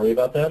don't have to worry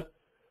about that.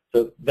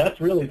 So that's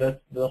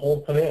the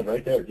whole command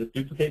right there. Just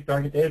duplicate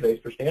target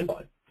database for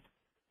standby.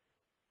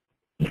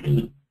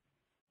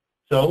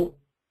 So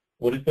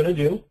what it's going to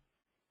do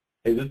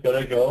is it's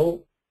going to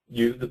go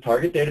use the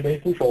target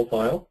database control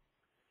file.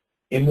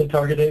 In the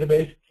target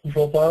database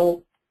control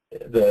file,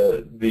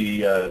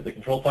 the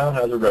control file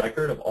has a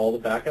record of all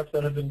the backups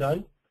that have been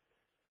done.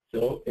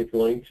 So it's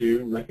going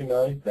to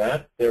recognize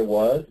that there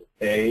was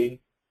a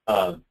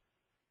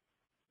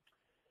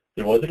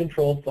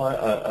control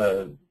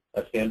file,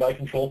 a standby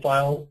control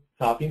file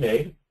copy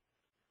made.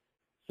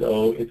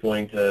 So it's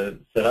going to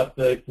set up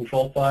the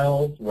control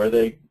files where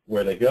they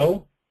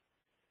go.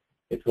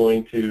 It's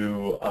going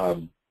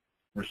to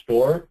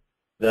restore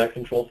that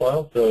control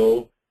file.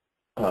 So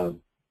it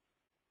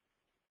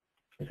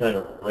kind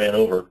of ran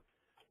over,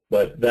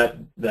 but that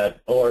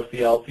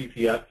ORCL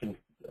CCF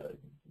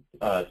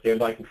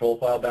standby control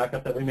file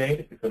backup that we made.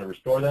 It's going to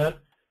restore that.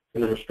 It's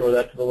going to restore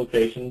that to the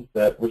locations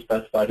that were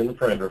specified in the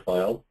parameter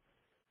file.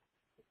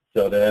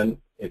 So then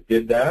it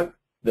did that.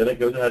 Then it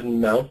goes ahead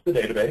and mounts the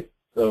database.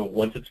 So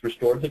once it's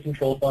restored the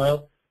control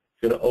file,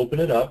 it's going to open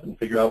it up and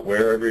figure out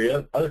where every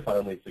other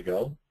file needs to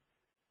go.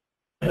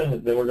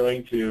 Then we're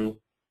going to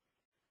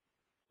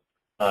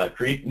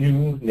create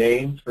new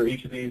names for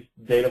each of these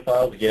data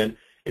files. Again,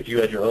 if you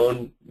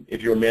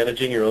were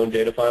managing your own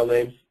data file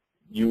names,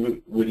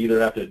 you would either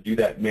have to do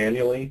that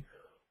manually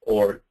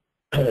or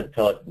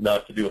tell it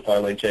not to do a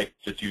file name check,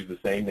 just use the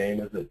same name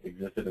as it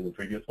existed in the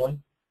previous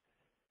one.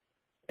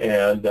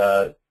 And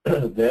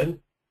then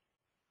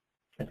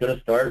it's going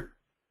to start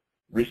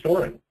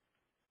restoring.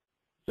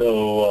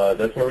 So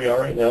that's where we are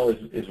right now.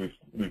 Is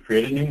we've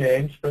created new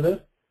names for this.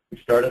 We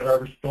started our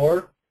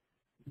restore.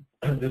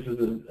 This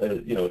is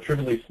a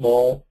trivially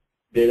small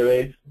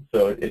database,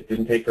 so it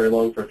didn't take very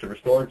long for it to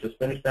restore. Just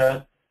finished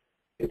that.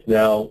 It's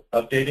now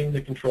updating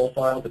the control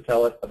file to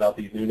tell it about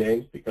these new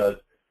names because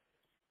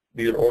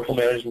these are Oracle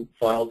management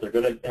files. They're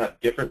going to have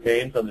different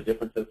names on the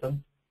different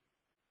systems,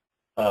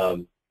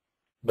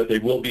 but they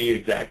will be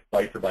exact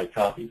byte-for-byte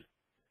copies.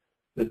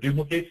 The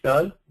duplicate's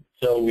done,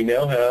 so we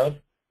now have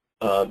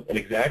an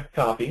exact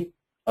copy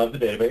of the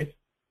database.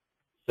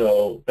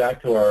 So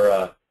back to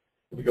our,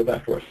 if we go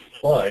back to our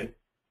slide,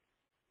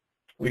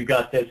 we've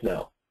got this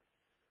now.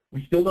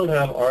 We still don't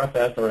have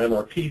RFS or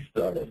MRP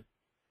started,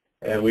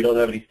 and we don't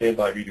have any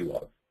standby redo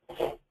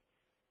logs.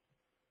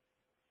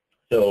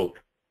 So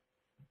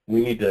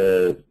we need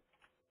to,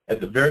 at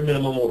the very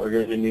minimum, what we're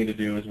going to need to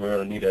do is we're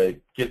going to need to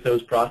get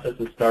those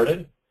processes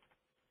started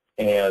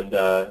and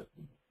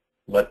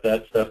let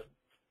that stuff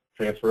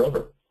transfer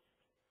over.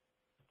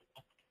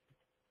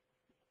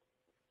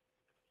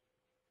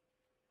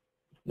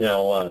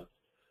 Now,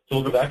 so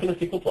we'll go back into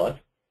SQL+.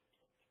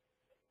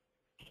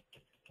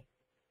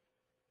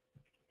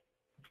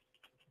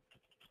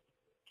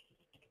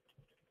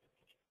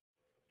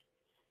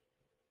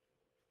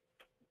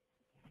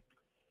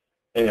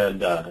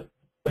 And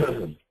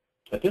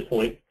at this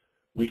point,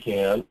 we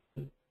can,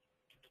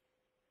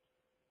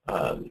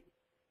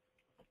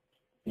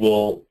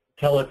 we'll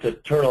tell it to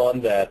turn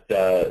on that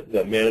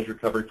manage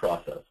recovery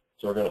process.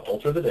 So we're going to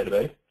alter the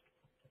database.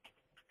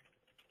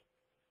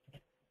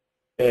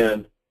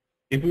 And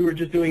if we were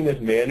just doing this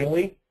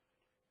manually,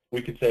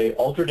 we could say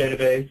alter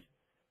database,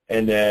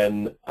 and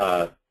then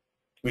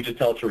we just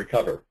tell it to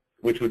recover,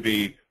 which would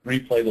be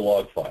replay the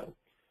log file.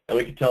 And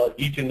we could tell it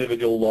each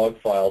individual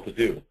log file to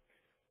do.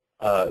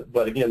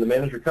 But again, the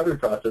manage recovery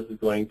process is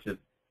going to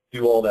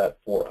do all that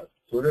for us.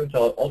 So we're going to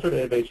tell it alter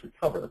database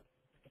recover,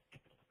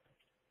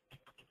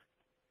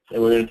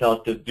 and we're going to tell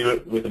it to do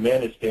it with a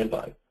manage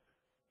standby.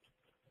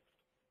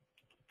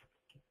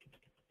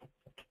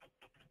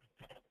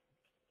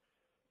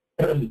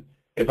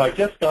 If I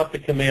just stopped the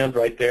command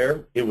right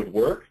there, it would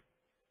work,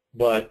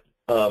 but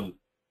I'd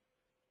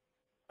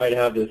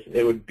have this,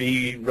 it would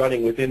be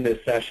running within this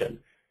session.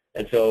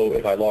 And so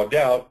if I logged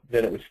out,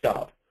 then it would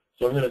stop.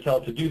 So I'm going to tell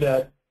it to do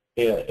that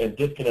and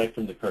disconnect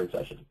from the current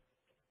session.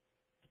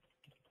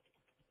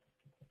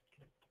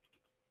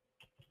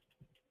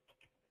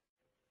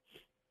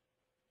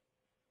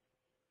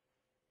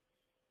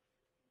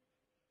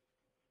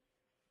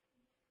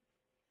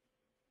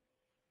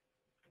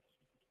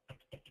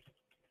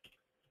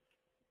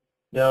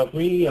 Now, if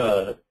we,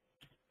 so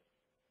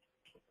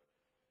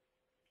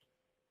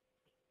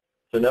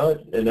now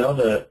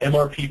the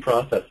MRP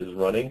process is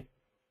running,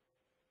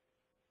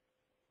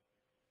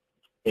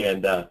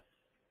 and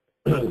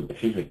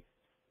excuse me,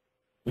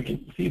 we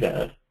can see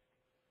that.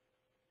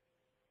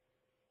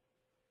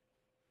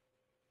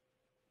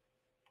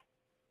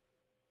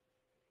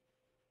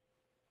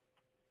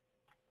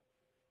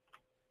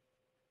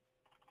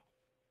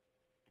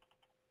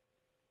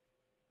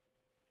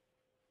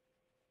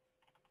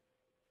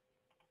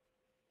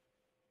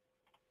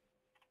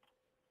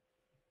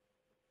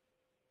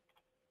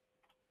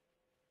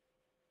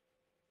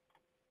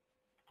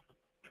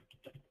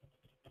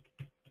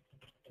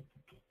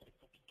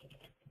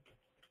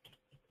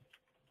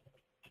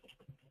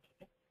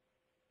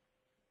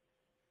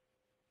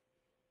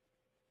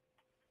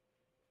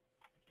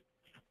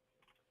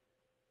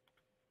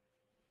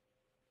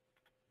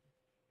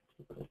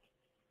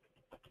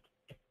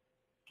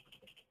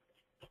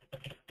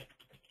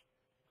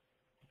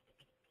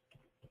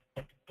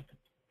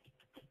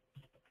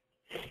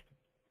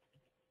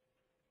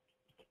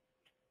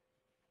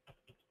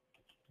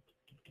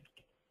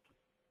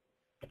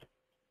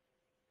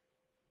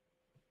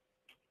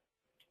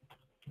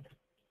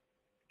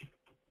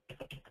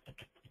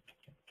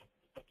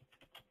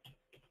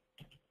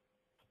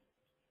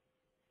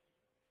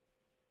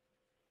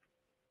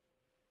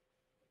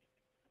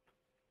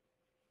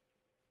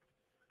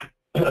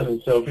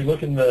 So if we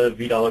look in the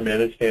 $V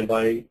manage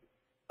standby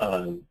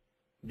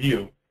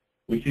view,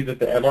 we see that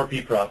the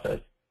MRP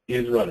process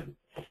is running,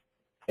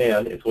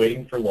 and it's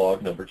waiting for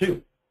log number 2.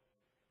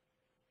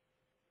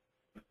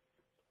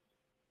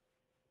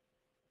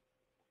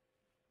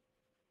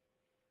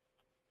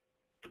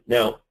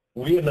 Now,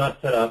 we have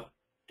not set up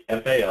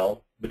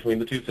FAL between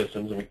the two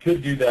systems, and we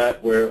could do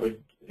that where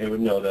it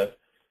would know that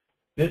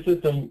this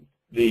system,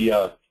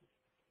 the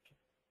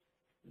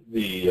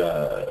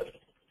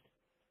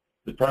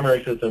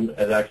primary system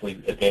has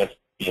actually advanced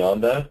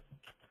beyond that,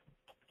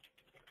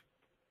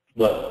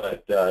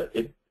 but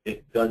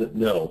it doesn't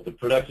know.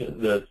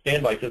 The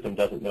standby system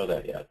doesn't know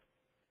that yet.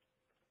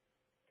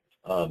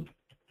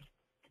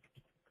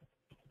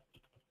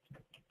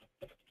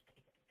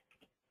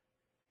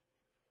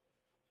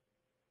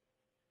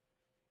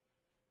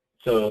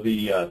 So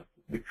the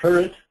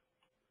current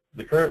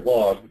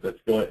log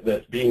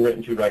that's being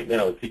written to right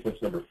now is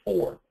sequence number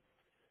 4.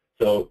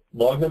 So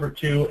log number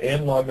 2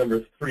 and log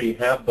number 3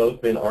 have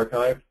both been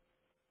archived,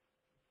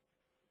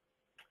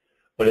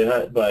 but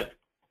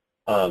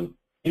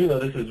even though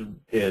this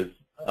is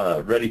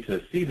ready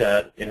to see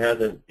that,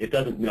 it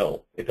doesn't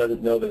know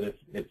that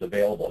it's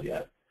available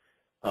yet.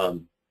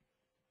 And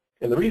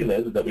the reason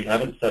is that we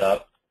haven't set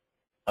up.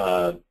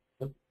 I'm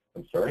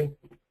sorry,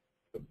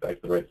 go back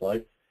to the right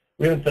slide.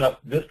 We haven't set up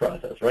this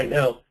process. Right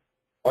now,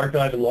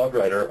 Archive and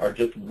LogWriter are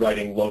just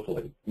writing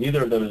locally.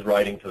 Neither of them is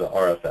writing to the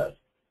RFS.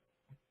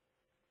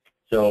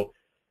 So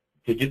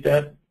to get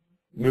that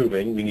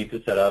moving, we need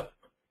to set up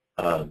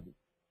the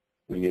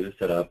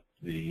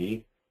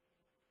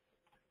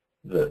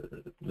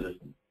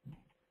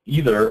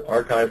either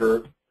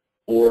Archiver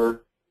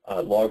or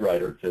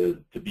LogWriter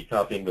to be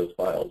copying those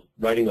files,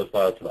 writing those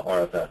files to the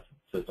RFS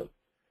system.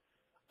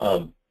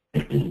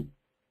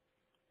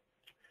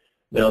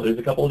 Now, there's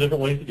a couple of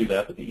different ways to do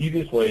that, but the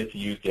easiest way is to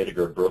use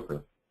DataGuard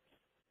Broker.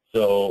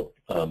 So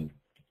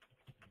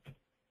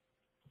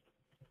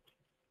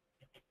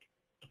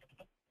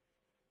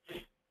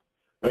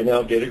right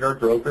now,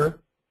 DataGuard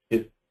Broker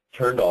is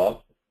turned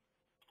off,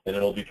 and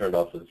it'll be turned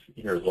off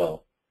here as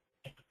well.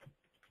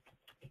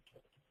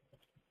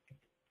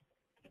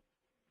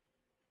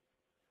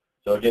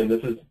 So again,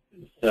 this is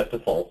set to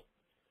false.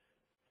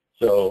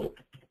 So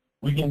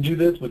we can do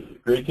this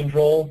with grid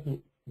control,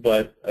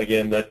 but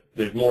again,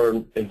 there's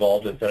more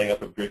involved in setting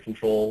up a grid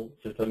control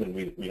system, and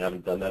we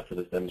haven't done that for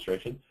this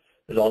demonstration.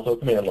 There's also a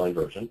command line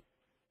version.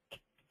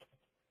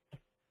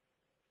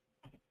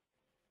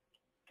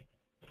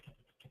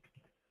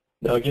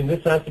 Now again,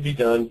 this has to be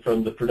done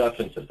from the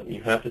production system.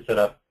 You have to set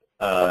up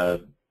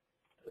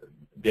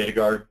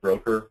DataGuard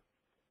Broker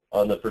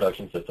on the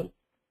production system.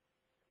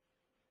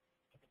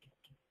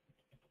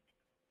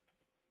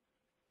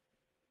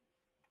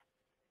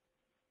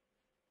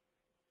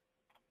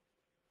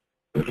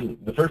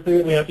 The first thing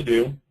that we have to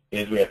do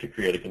is we have to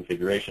create a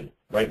configuration.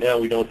 Right now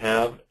we don't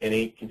have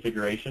any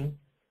configuration,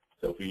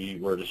 so if we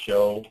were to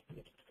show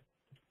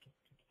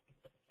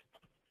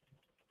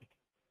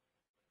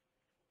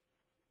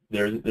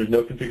there's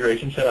no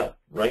configuration set up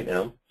right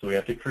now, so we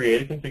have to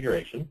create a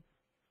configuration.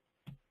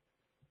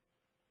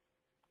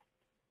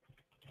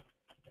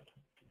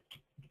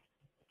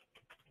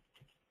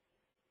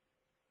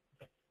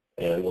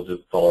 And we'll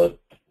just call it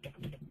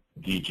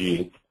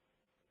DG.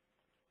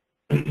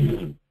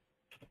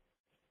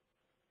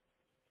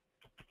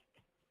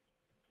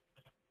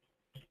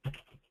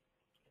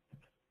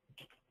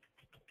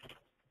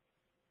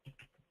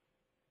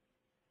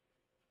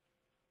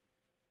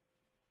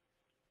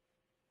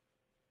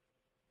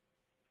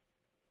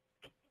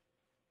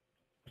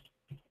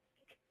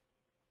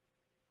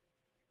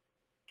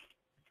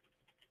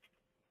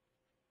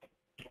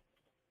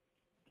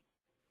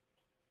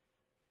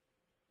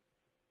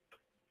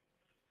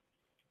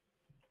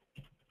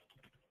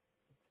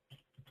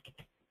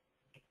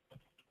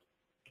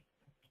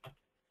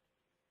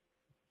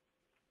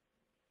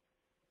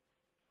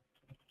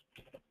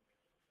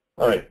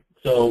 All right,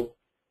 so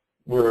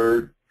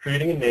we're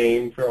creating a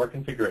name for our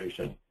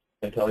configuration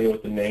and telling you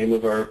what the name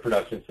of our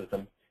production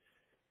system.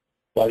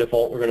 By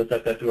default, we're going to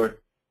set that to our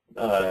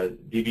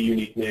DB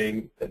unique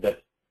name.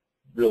 That's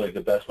really the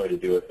best way to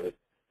do it.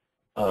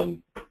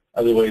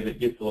 Other ways,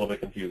 it gets a little bit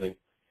confusing.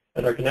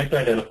 And our connect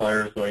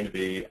identifier is going to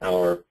be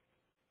our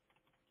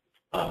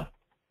our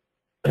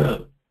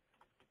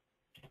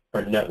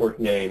network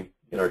name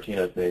in our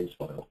TNS names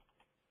file.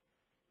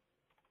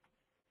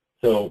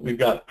 So we've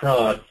got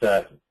prod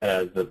set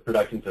as the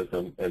production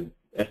system and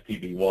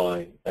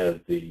STVY as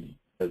the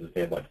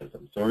standby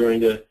system. So we're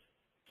going to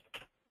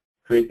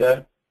create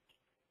that.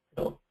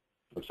 Oh,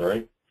 I'm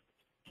sorry.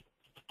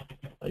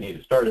 I need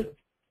to start it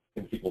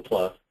in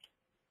SQL+.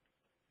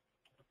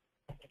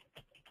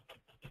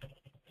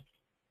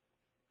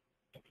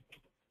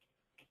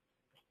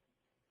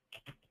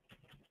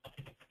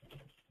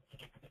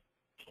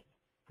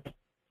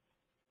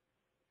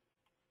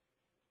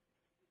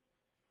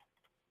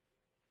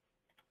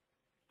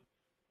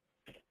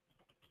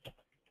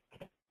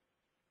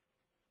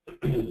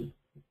 And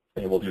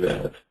we'll do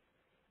that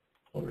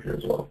over here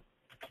as well.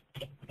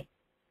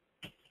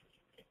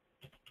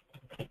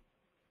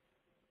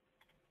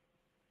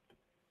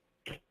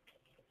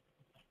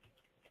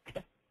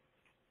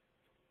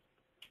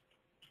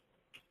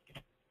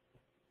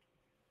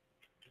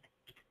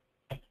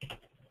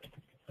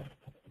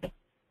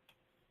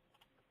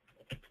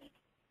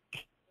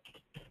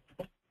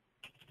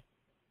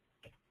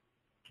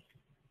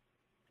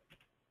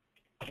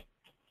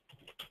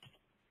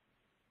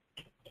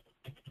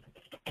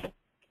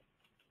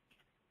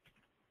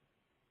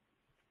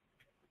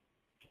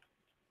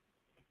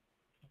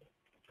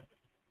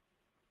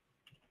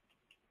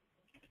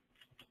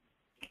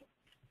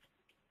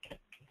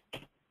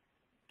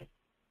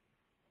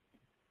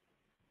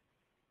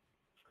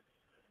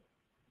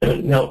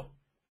 Now,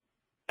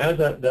 as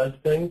that does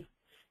things,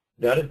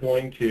 that is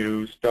going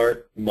to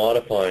start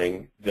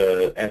modifying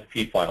the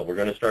SP file. We're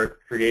going to start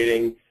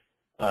creating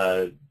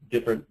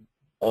different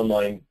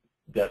online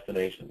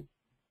destinations.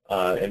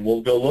 And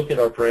we'll go look at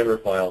our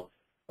parameter file,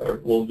 or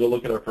we'll go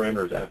look at our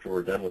parameters after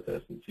we're done with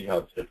this and see how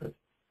it's different.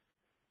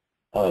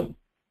 But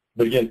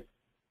again,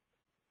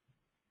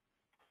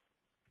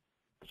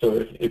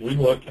 so if we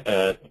look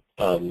at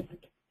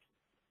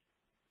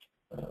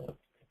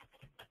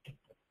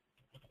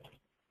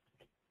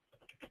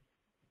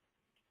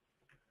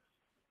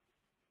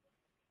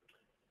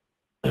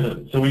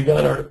so we've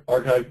got our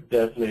archive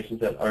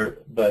destinations that are,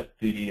 but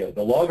the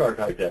log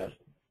archive dest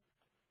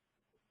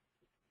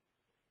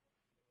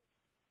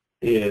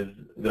is,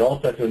 they're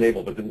all set to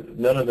enable, but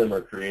none of them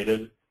are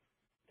created.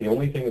 The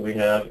only thing that we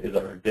have is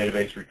our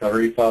database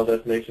recovery file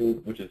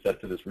destination, which is set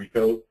to this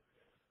reco.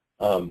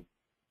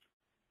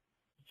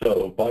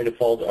 So by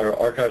default, our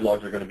archive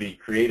logs are going to be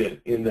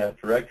created in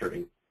that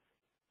directory,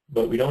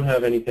 but we don't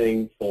have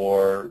anything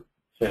for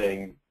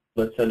saying,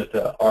 let's send it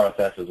to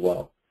RFS as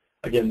well.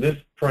 Again, this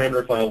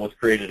parameter file was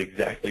created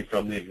exactly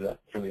from the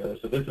other.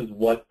 So this is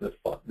what the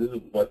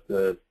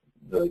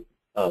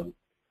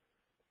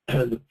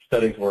the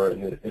settings were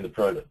in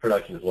the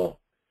production as well.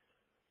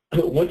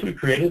 Once we've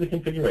created the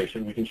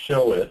configuration, we can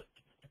show it.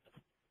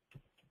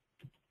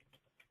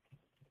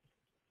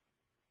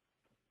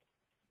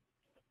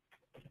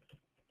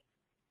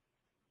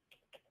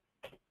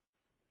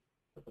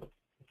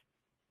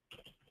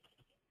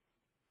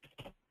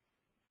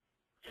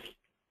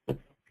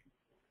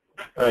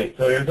 All right,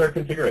 so here's our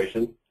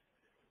configuration.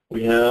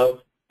 We have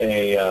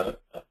a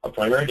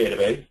primary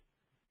database.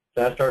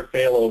 Fast start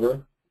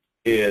failover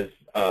is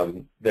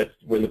that's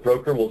when the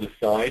broker will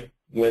decide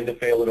when to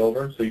fail it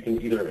over. So you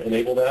can either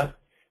enable that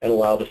and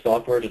allow the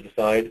software to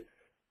decide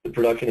the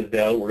production is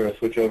down, we're going to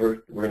switch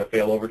over, we're going to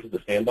fail over to the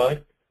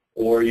standby,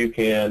 or you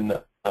can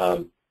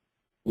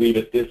leave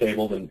it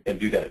disabled and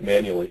do that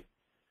manually.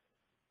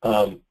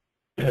 The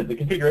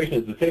configuration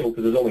is disabled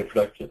because there's only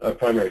a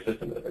primary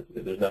system.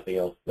 There's nothing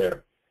else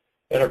there.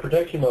 And our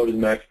protection mode is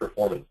max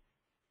performance,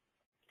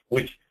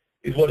 which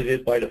is what it is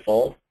by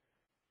default.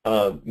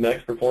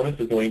 Max performance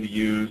is going to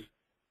use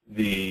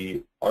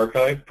the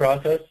archive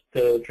process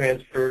to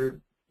transfer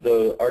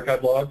the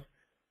archive logs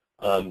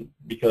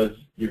because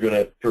you're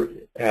going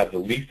to have the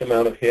least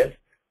amount of hit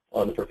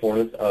on the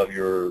performance of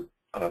your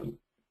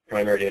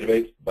primary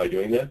database by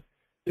doing this.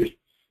 There's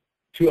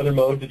two other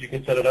modes that you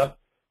can set it up.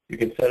 You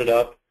can set it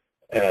up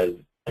as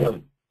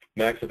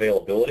max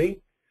availability,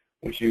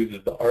 which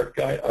uses the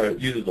archive or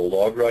uses the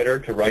log writer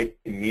to write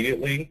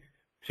immediately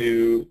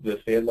to the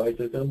standby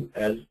system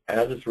as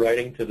it's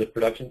writing to the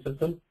production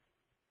system.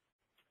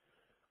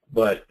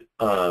 But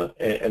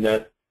and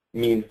that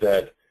means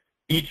that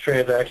each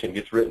transaction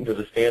gets written to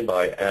the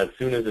standby as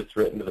soon as it's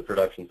written to the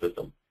production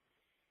system.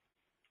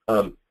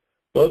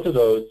 Both of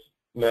those,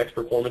 max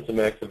performance and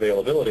max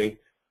availability,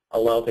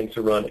 allow things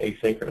to run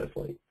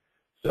asynchronously.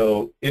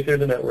 So if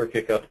there's a network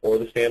hiccup or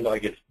the standby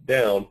gets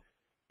down,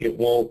 it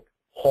won't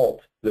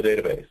halt the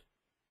database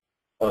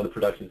on the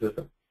production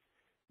system.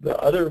 The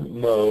other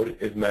mode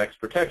is max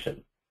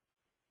protection.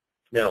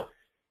 Now,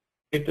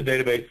 if the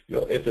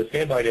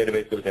standby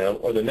database goes down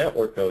or the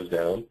network goes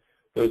down,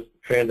 those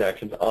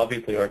transactions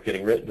obviously aren't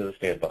getting written to the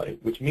standby,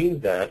 which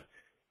means that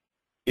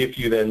if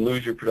you then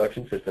lose your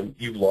production system,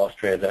 you've lost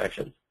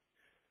transactions.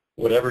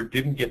 Whatever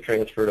didn't get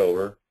transferred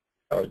over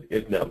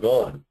is now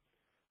gone.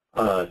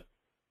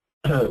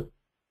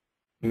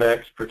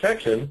 Max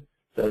protection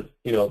says,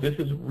 this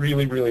is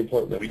really, really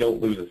important that we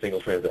don't lose a single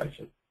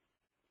transaction.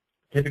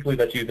 Typically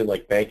that's used in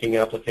like banking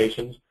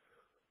applications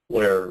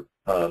where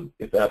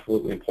it's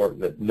absolutely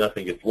important that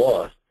nothing gets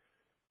lost,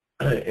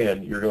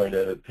 and you're going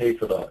to pay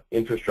for the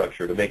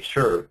infrastructure to make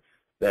sure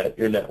that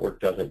your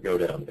network doesn't go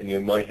down. And you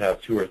might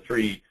have 2 or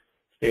 3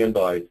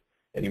 standbys,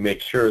 and you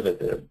make sure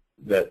that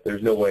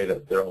there's no way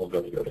that they're all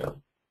going to go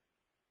down.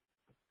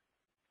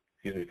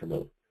 Excuse me for a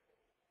moment.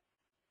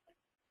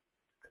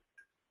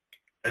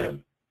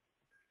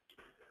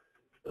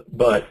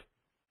 But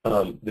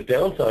the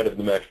downside of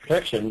the max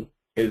protection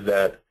is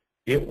that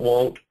it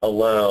won't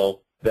allow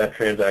that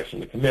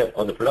transaction to commit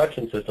on the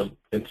production system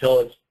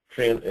until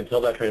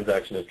that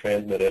transaction is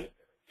transmitted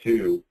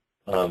to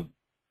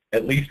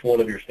at least one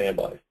of your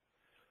standbys.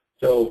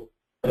 So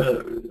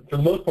for the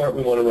most part,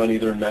 we want to run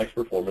either max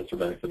performance or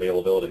max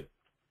availability.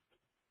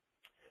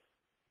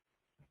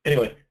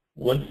 Anyway,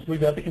 once we've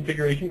got the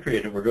configuration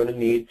created, we're going to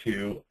need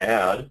to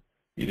add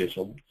the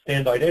additional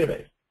standby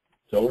database.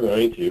 So we're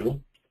going to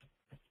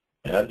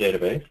add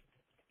database.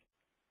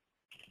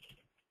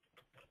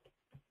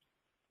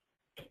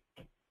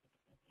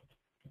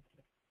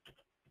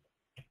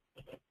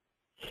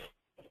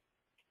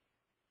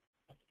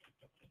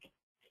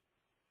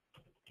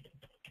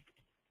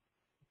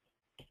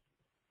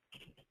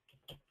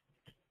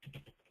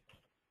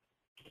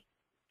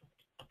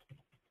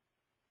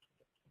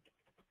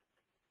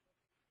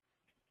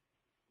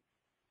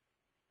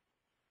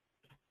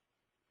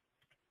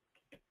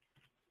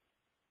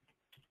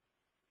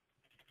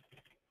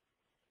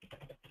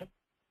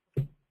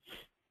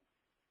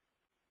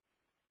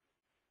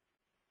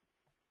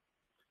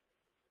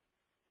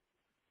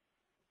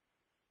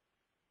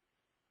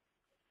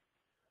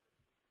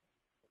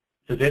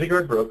 So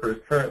DataGuard Broker is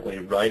currently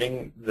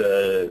writing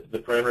the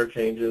parameter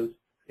changes.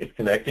 It's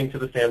connecting to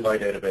the standby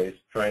database,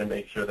 trying to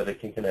make sure that it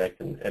can connect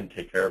and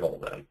take care of all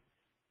of that.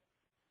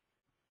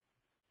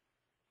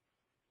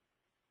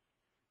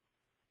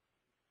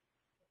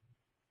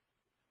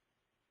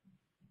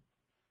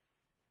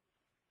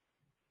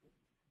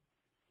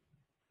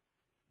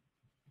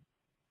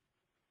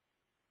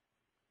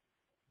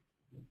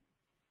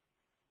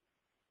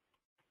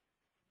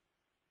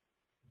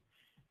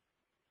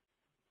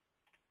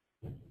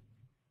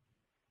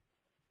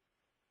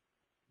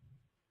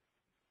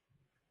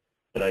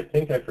 And I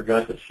think I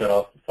forgot to shut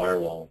off the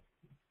firewall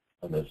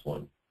on this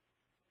one.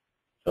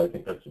 So I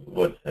think that's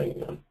what's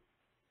hanging on.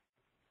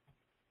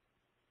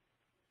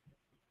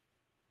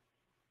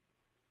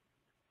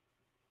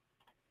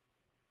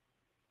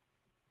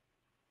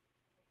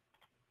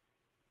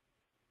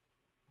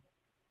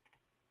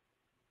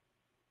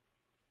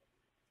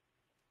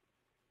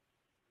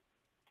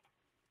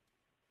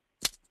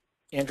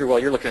 Andrew, while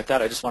you're looking at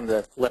that, I just wanted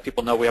to let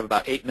people know we have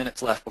about 8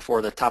 minutes left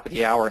before the top of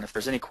the hour, and if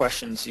there's any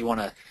questions you want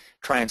to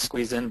try and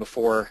squeeze in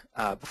before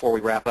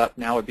we wrap up,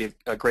 now would be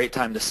a great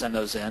time to send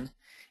those in,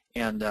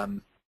 and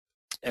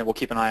we'll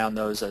keep an eye on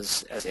those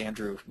as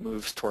Andrew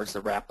moves towards the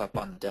wrap up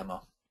on the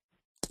demo.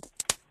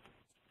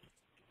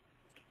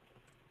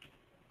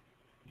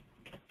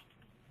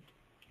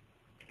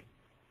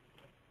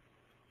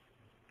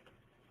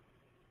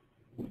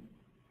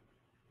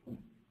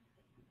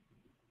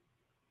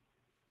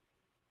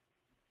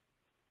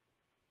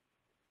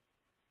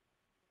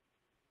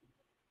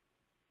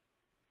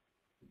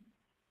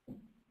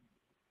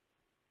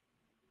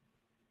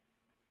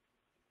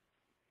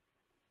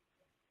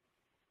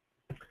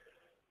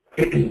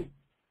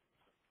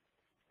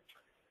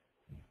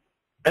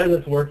 As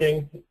it's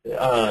working,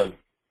 sorry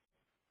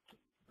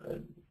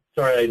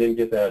I didn't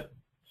get that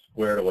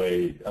squared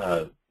away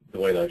the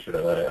way that I should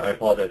have. I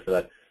apologize for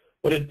that.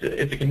 But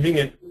it's a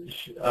convenient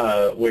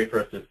way for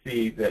us to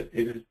see that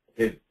it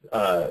is,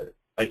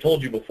 I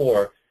told you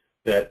before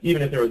that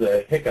even if there was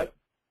a hiccup,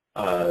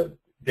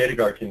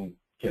 DataGuard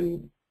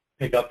can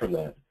pick up from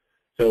that.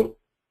 So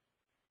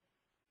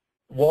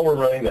while we're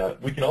running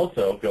that, we can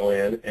also go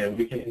in and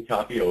we can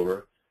copy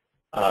over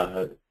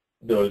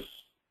those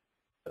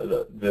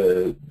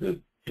the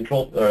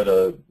control or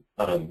the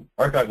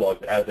archive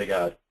logs as they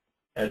had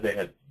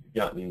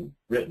gotten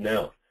written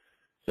out.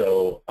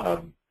 So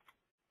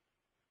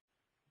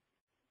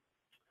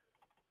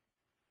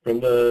from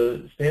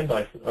the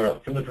standby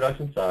or from the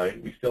production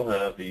side, we still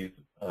have these.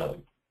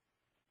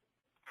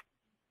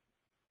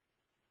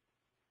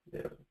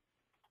 Yeah.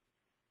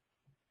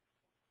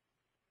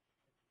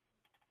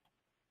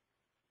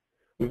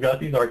 We've got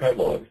these archive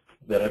logs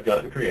that I've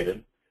gotten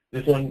created.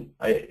 This one,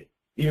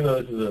 even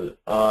though this is an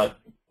odd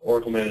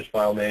Oracle managed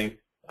file name,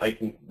 I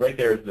can right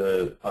there is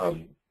the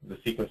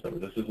sequence number.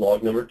 This is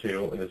log number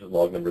 2, and this is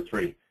log number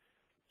 3.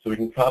 So we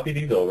can copy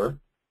these over.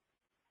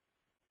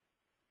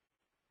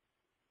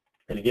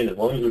 And again, as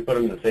long as we put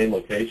them in the same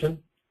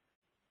location,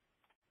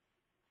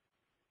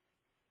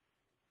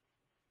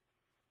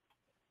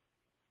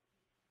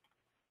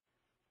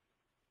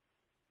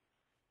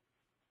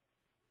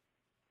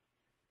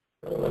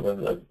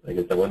 I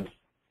guess that one's.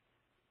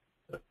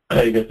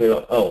 I guess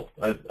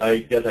I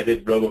guess I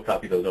did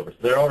robocopy those over, so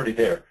they're already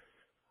there.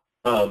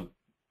 So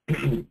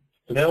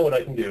now what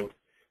I can do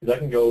is I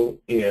can go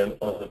in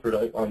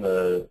on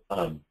the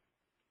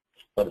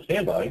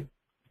standby.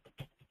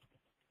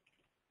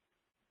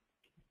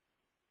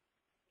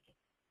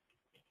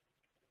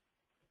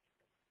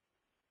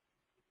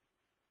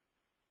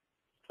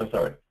 I'm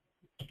sorry.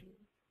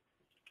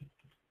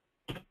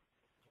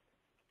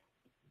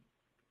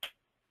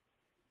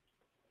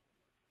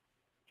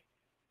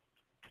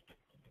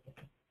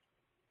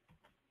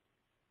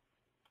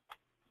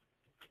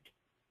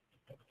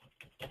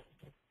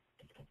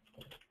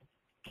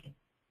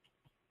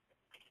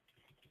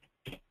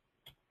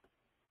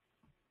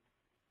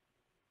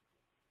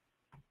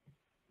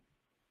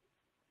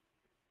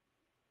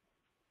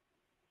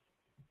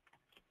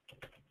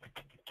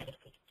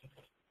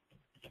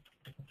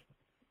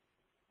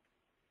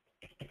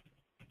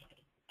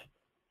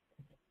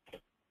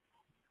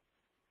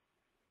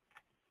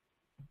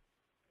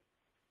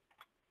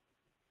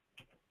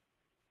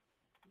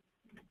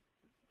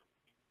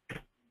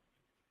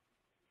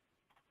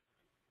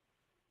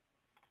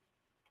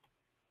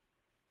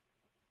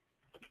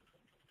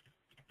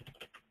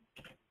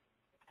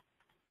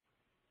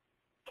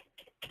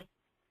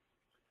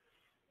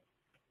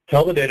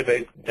 Tell the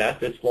database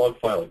that this log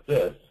file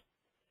exists,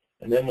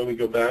 and then when we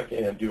go back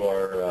and do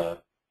our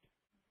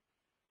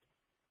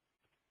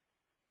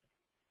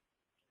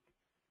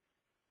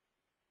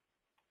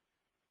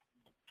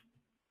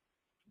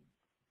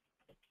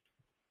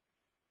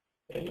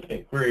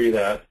and query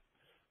that,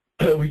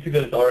 we see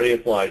that it's already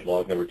applied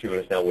log number 2, and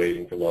it's now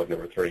waiting for log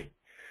number 3.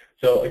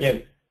 So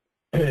again,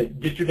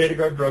 get your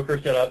DataGuard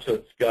broker set up so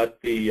it's got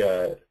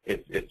the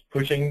it's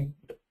pushing.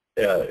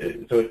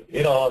 So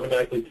it'll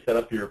automatically set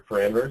up your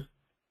parameters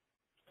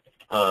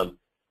to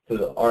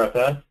the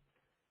RFS,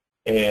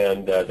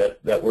 and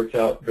that works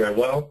out very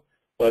well.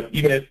 But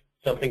even if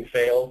something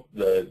fails,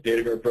 the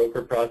DataGuard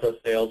broker process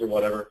fails or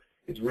whatever,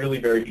 it's really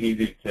very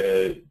easy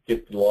to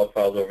get the log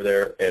files over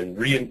there and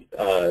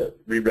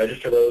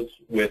re-register those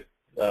with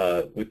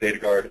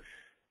DataGuard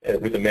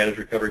and with the managed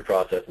recovery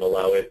process and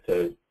allow it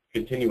to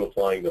continue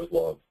applying those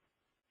logs.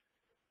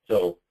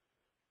 So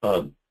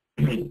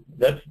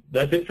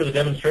that's it for the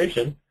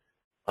demonstration.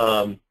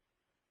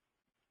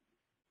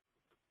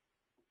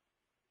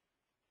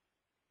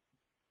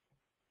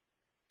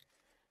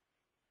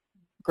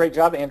 Great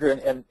job, Andrew,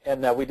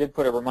 and we did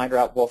put a reminder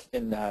out both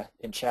in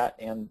chat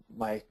and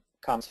my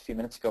comments a few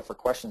minutes ago for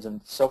questions,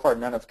 and so far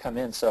none have come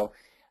in. So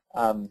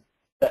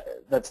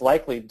that's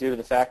likely due to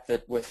the fact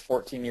that with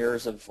 14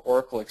 years of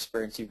Oracle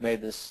experience, you've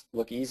made this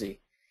look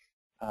easy.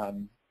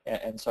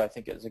 And so I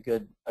think it's a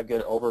good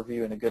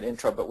overview and a good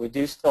intro. But we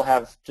do still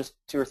have just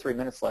 2 or 3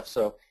 minutes left.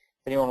 So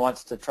if anyone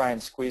wants to try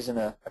and squeeze in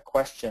a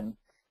question,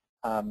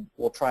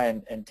 we'll try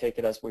and take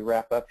it as we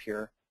wrap up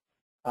here.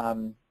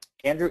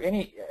 Andrew,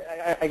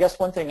 I guess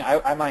one thing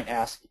I might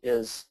ask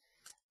is,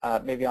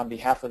 maybe on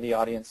behalf of the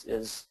audience,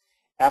 is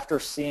after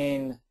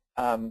seeing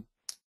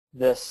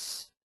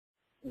this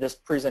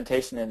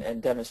presentation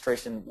and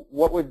demonstration,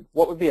 what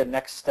would be a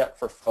next step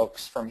for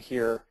folks from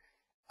here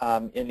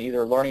in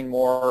either learning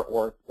more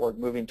or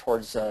moving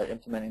towards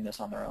implementing this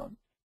on their own?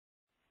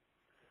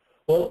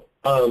 Well,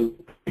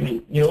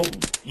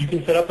 you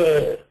can set up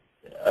a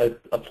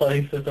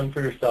play system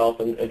for yourself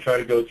and try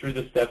to go through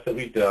the steps that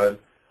we've done.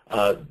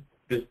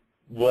 This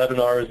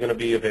webinar is going to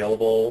be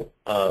available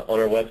on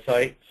our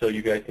website, so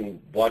you guys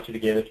can watch it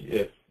again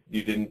if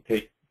you didn't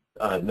take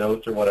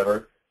notes or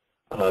whatever,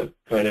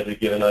 kind of to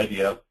get an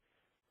idea.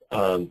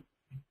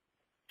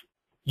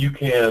 You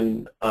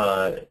can,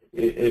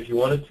 if you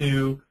wanted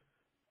to,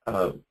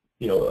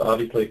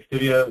 obviously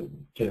XTIVIA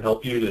can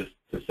help you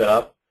to set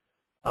up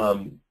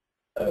an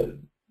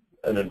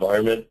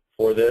environment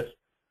for this.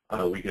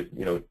 We could,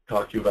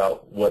 talk to you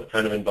about what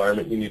kind of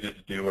environment you needed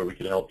to do, or we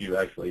could help you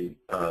actually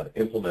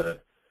implement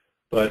it.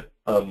 But,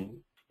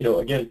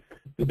 again,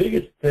 the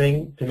biggest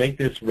thing to make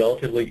this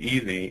relatively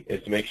easy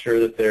is to make sure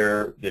that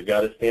they've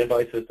got a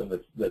standby system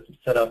that's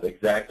set up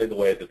exactly the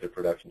way that their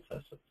production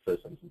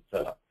systems is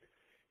set up.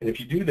 And if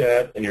you do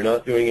that, and you're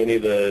not doing any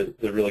of the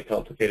really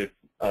complicated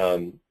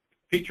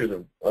features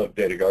of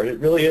DataGuard, it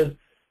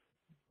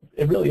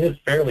really is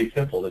fairly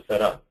simple to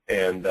set up.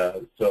 And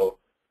so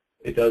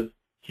it does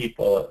keep,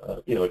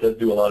 it does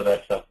do a lot of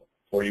that stuff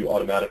for you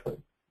automatically.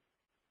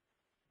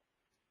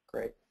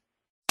 Great.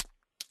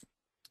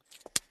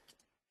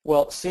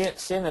 Well,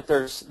 seeing that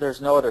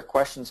there's no other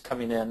questions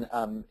coming in,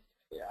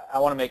 I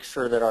want to make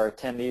sure that our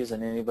attendees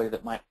and anybody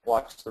that might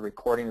watch the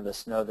recording of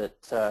this know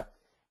that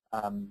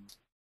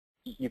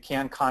you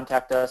can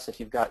contact us if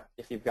you've got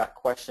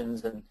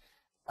questions. And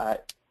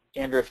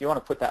Andrew, if you want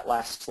to put that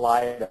last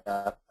slide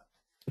up,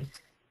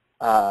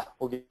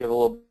 we'll give a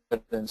little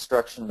bit of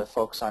instruction to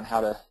folks on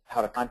how to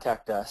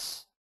contact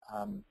us.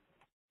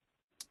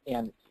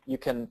 And you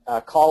can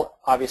call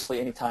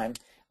obviously anytime.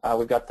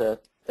 We've got the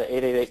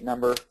 888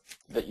 number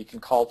that you can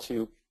call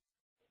to,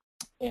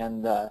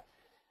 and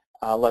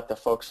let the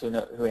folks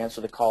who answer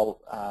the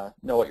call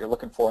know what you're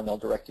looking for, and they'll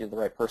direct you to the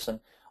right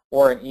person.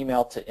 Or an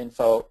email to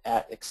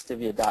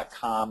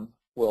info@xtivia.com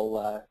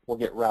will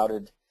get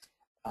routed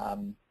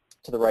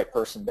to the right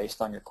person based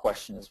on your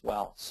question as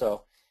well.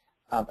 So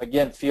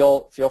again,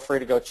 feel free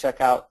to go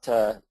check out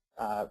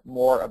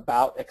more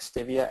about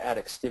XTIVIA at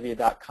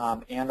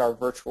xtivia.com and our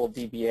virtual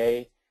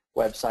DBA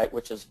website,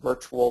 which is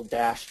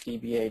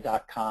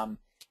virtual-dba.com,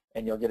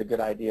 and you'll get a good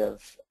idea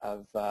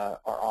of our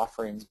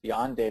offerings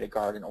beyond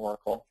DataGuard and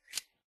Oracle.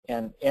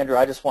 And Andrew,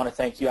 I just want to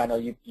thank you. I know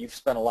you've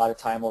spent a lot of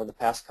time over the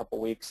past couple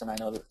of weeks, and I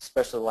know that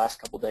especially the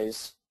last couple of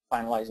days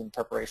finalizing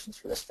preparations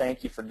for this.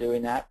 Thank you for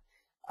doing that.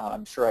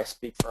 I'm sure I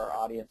speak for our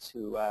audience,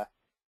 who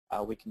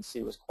we can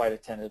see was quite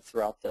attentive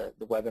throughout the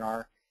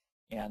webinar,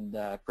 and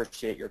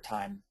appreciate your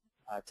time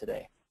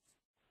today.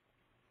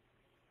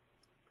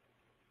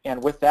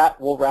 And with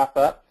that, we'll wrap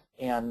up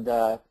and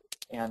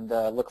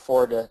look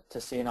forward to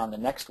seeing on the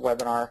next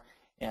webinar.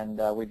 And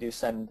we do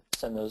send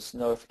those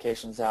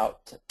notifications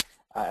out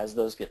as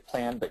those get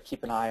planned, but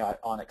keep an eye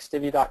on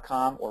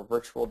xtivia.com or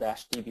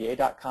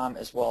virtual-dba.com,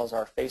 as well as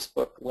our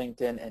Facebook,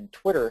 LinkedIn, and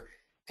Twitter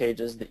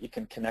pages that you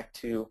can connect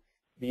to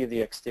via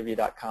the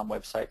xtivia.com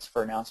websites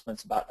for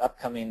announcements about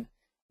upcoming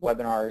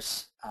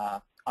webinars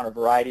on a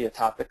variety of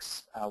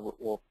topics.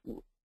 We'll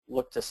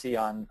look to see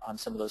on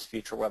some of those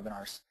future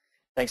webinars.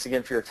 Thanks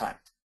again for your time.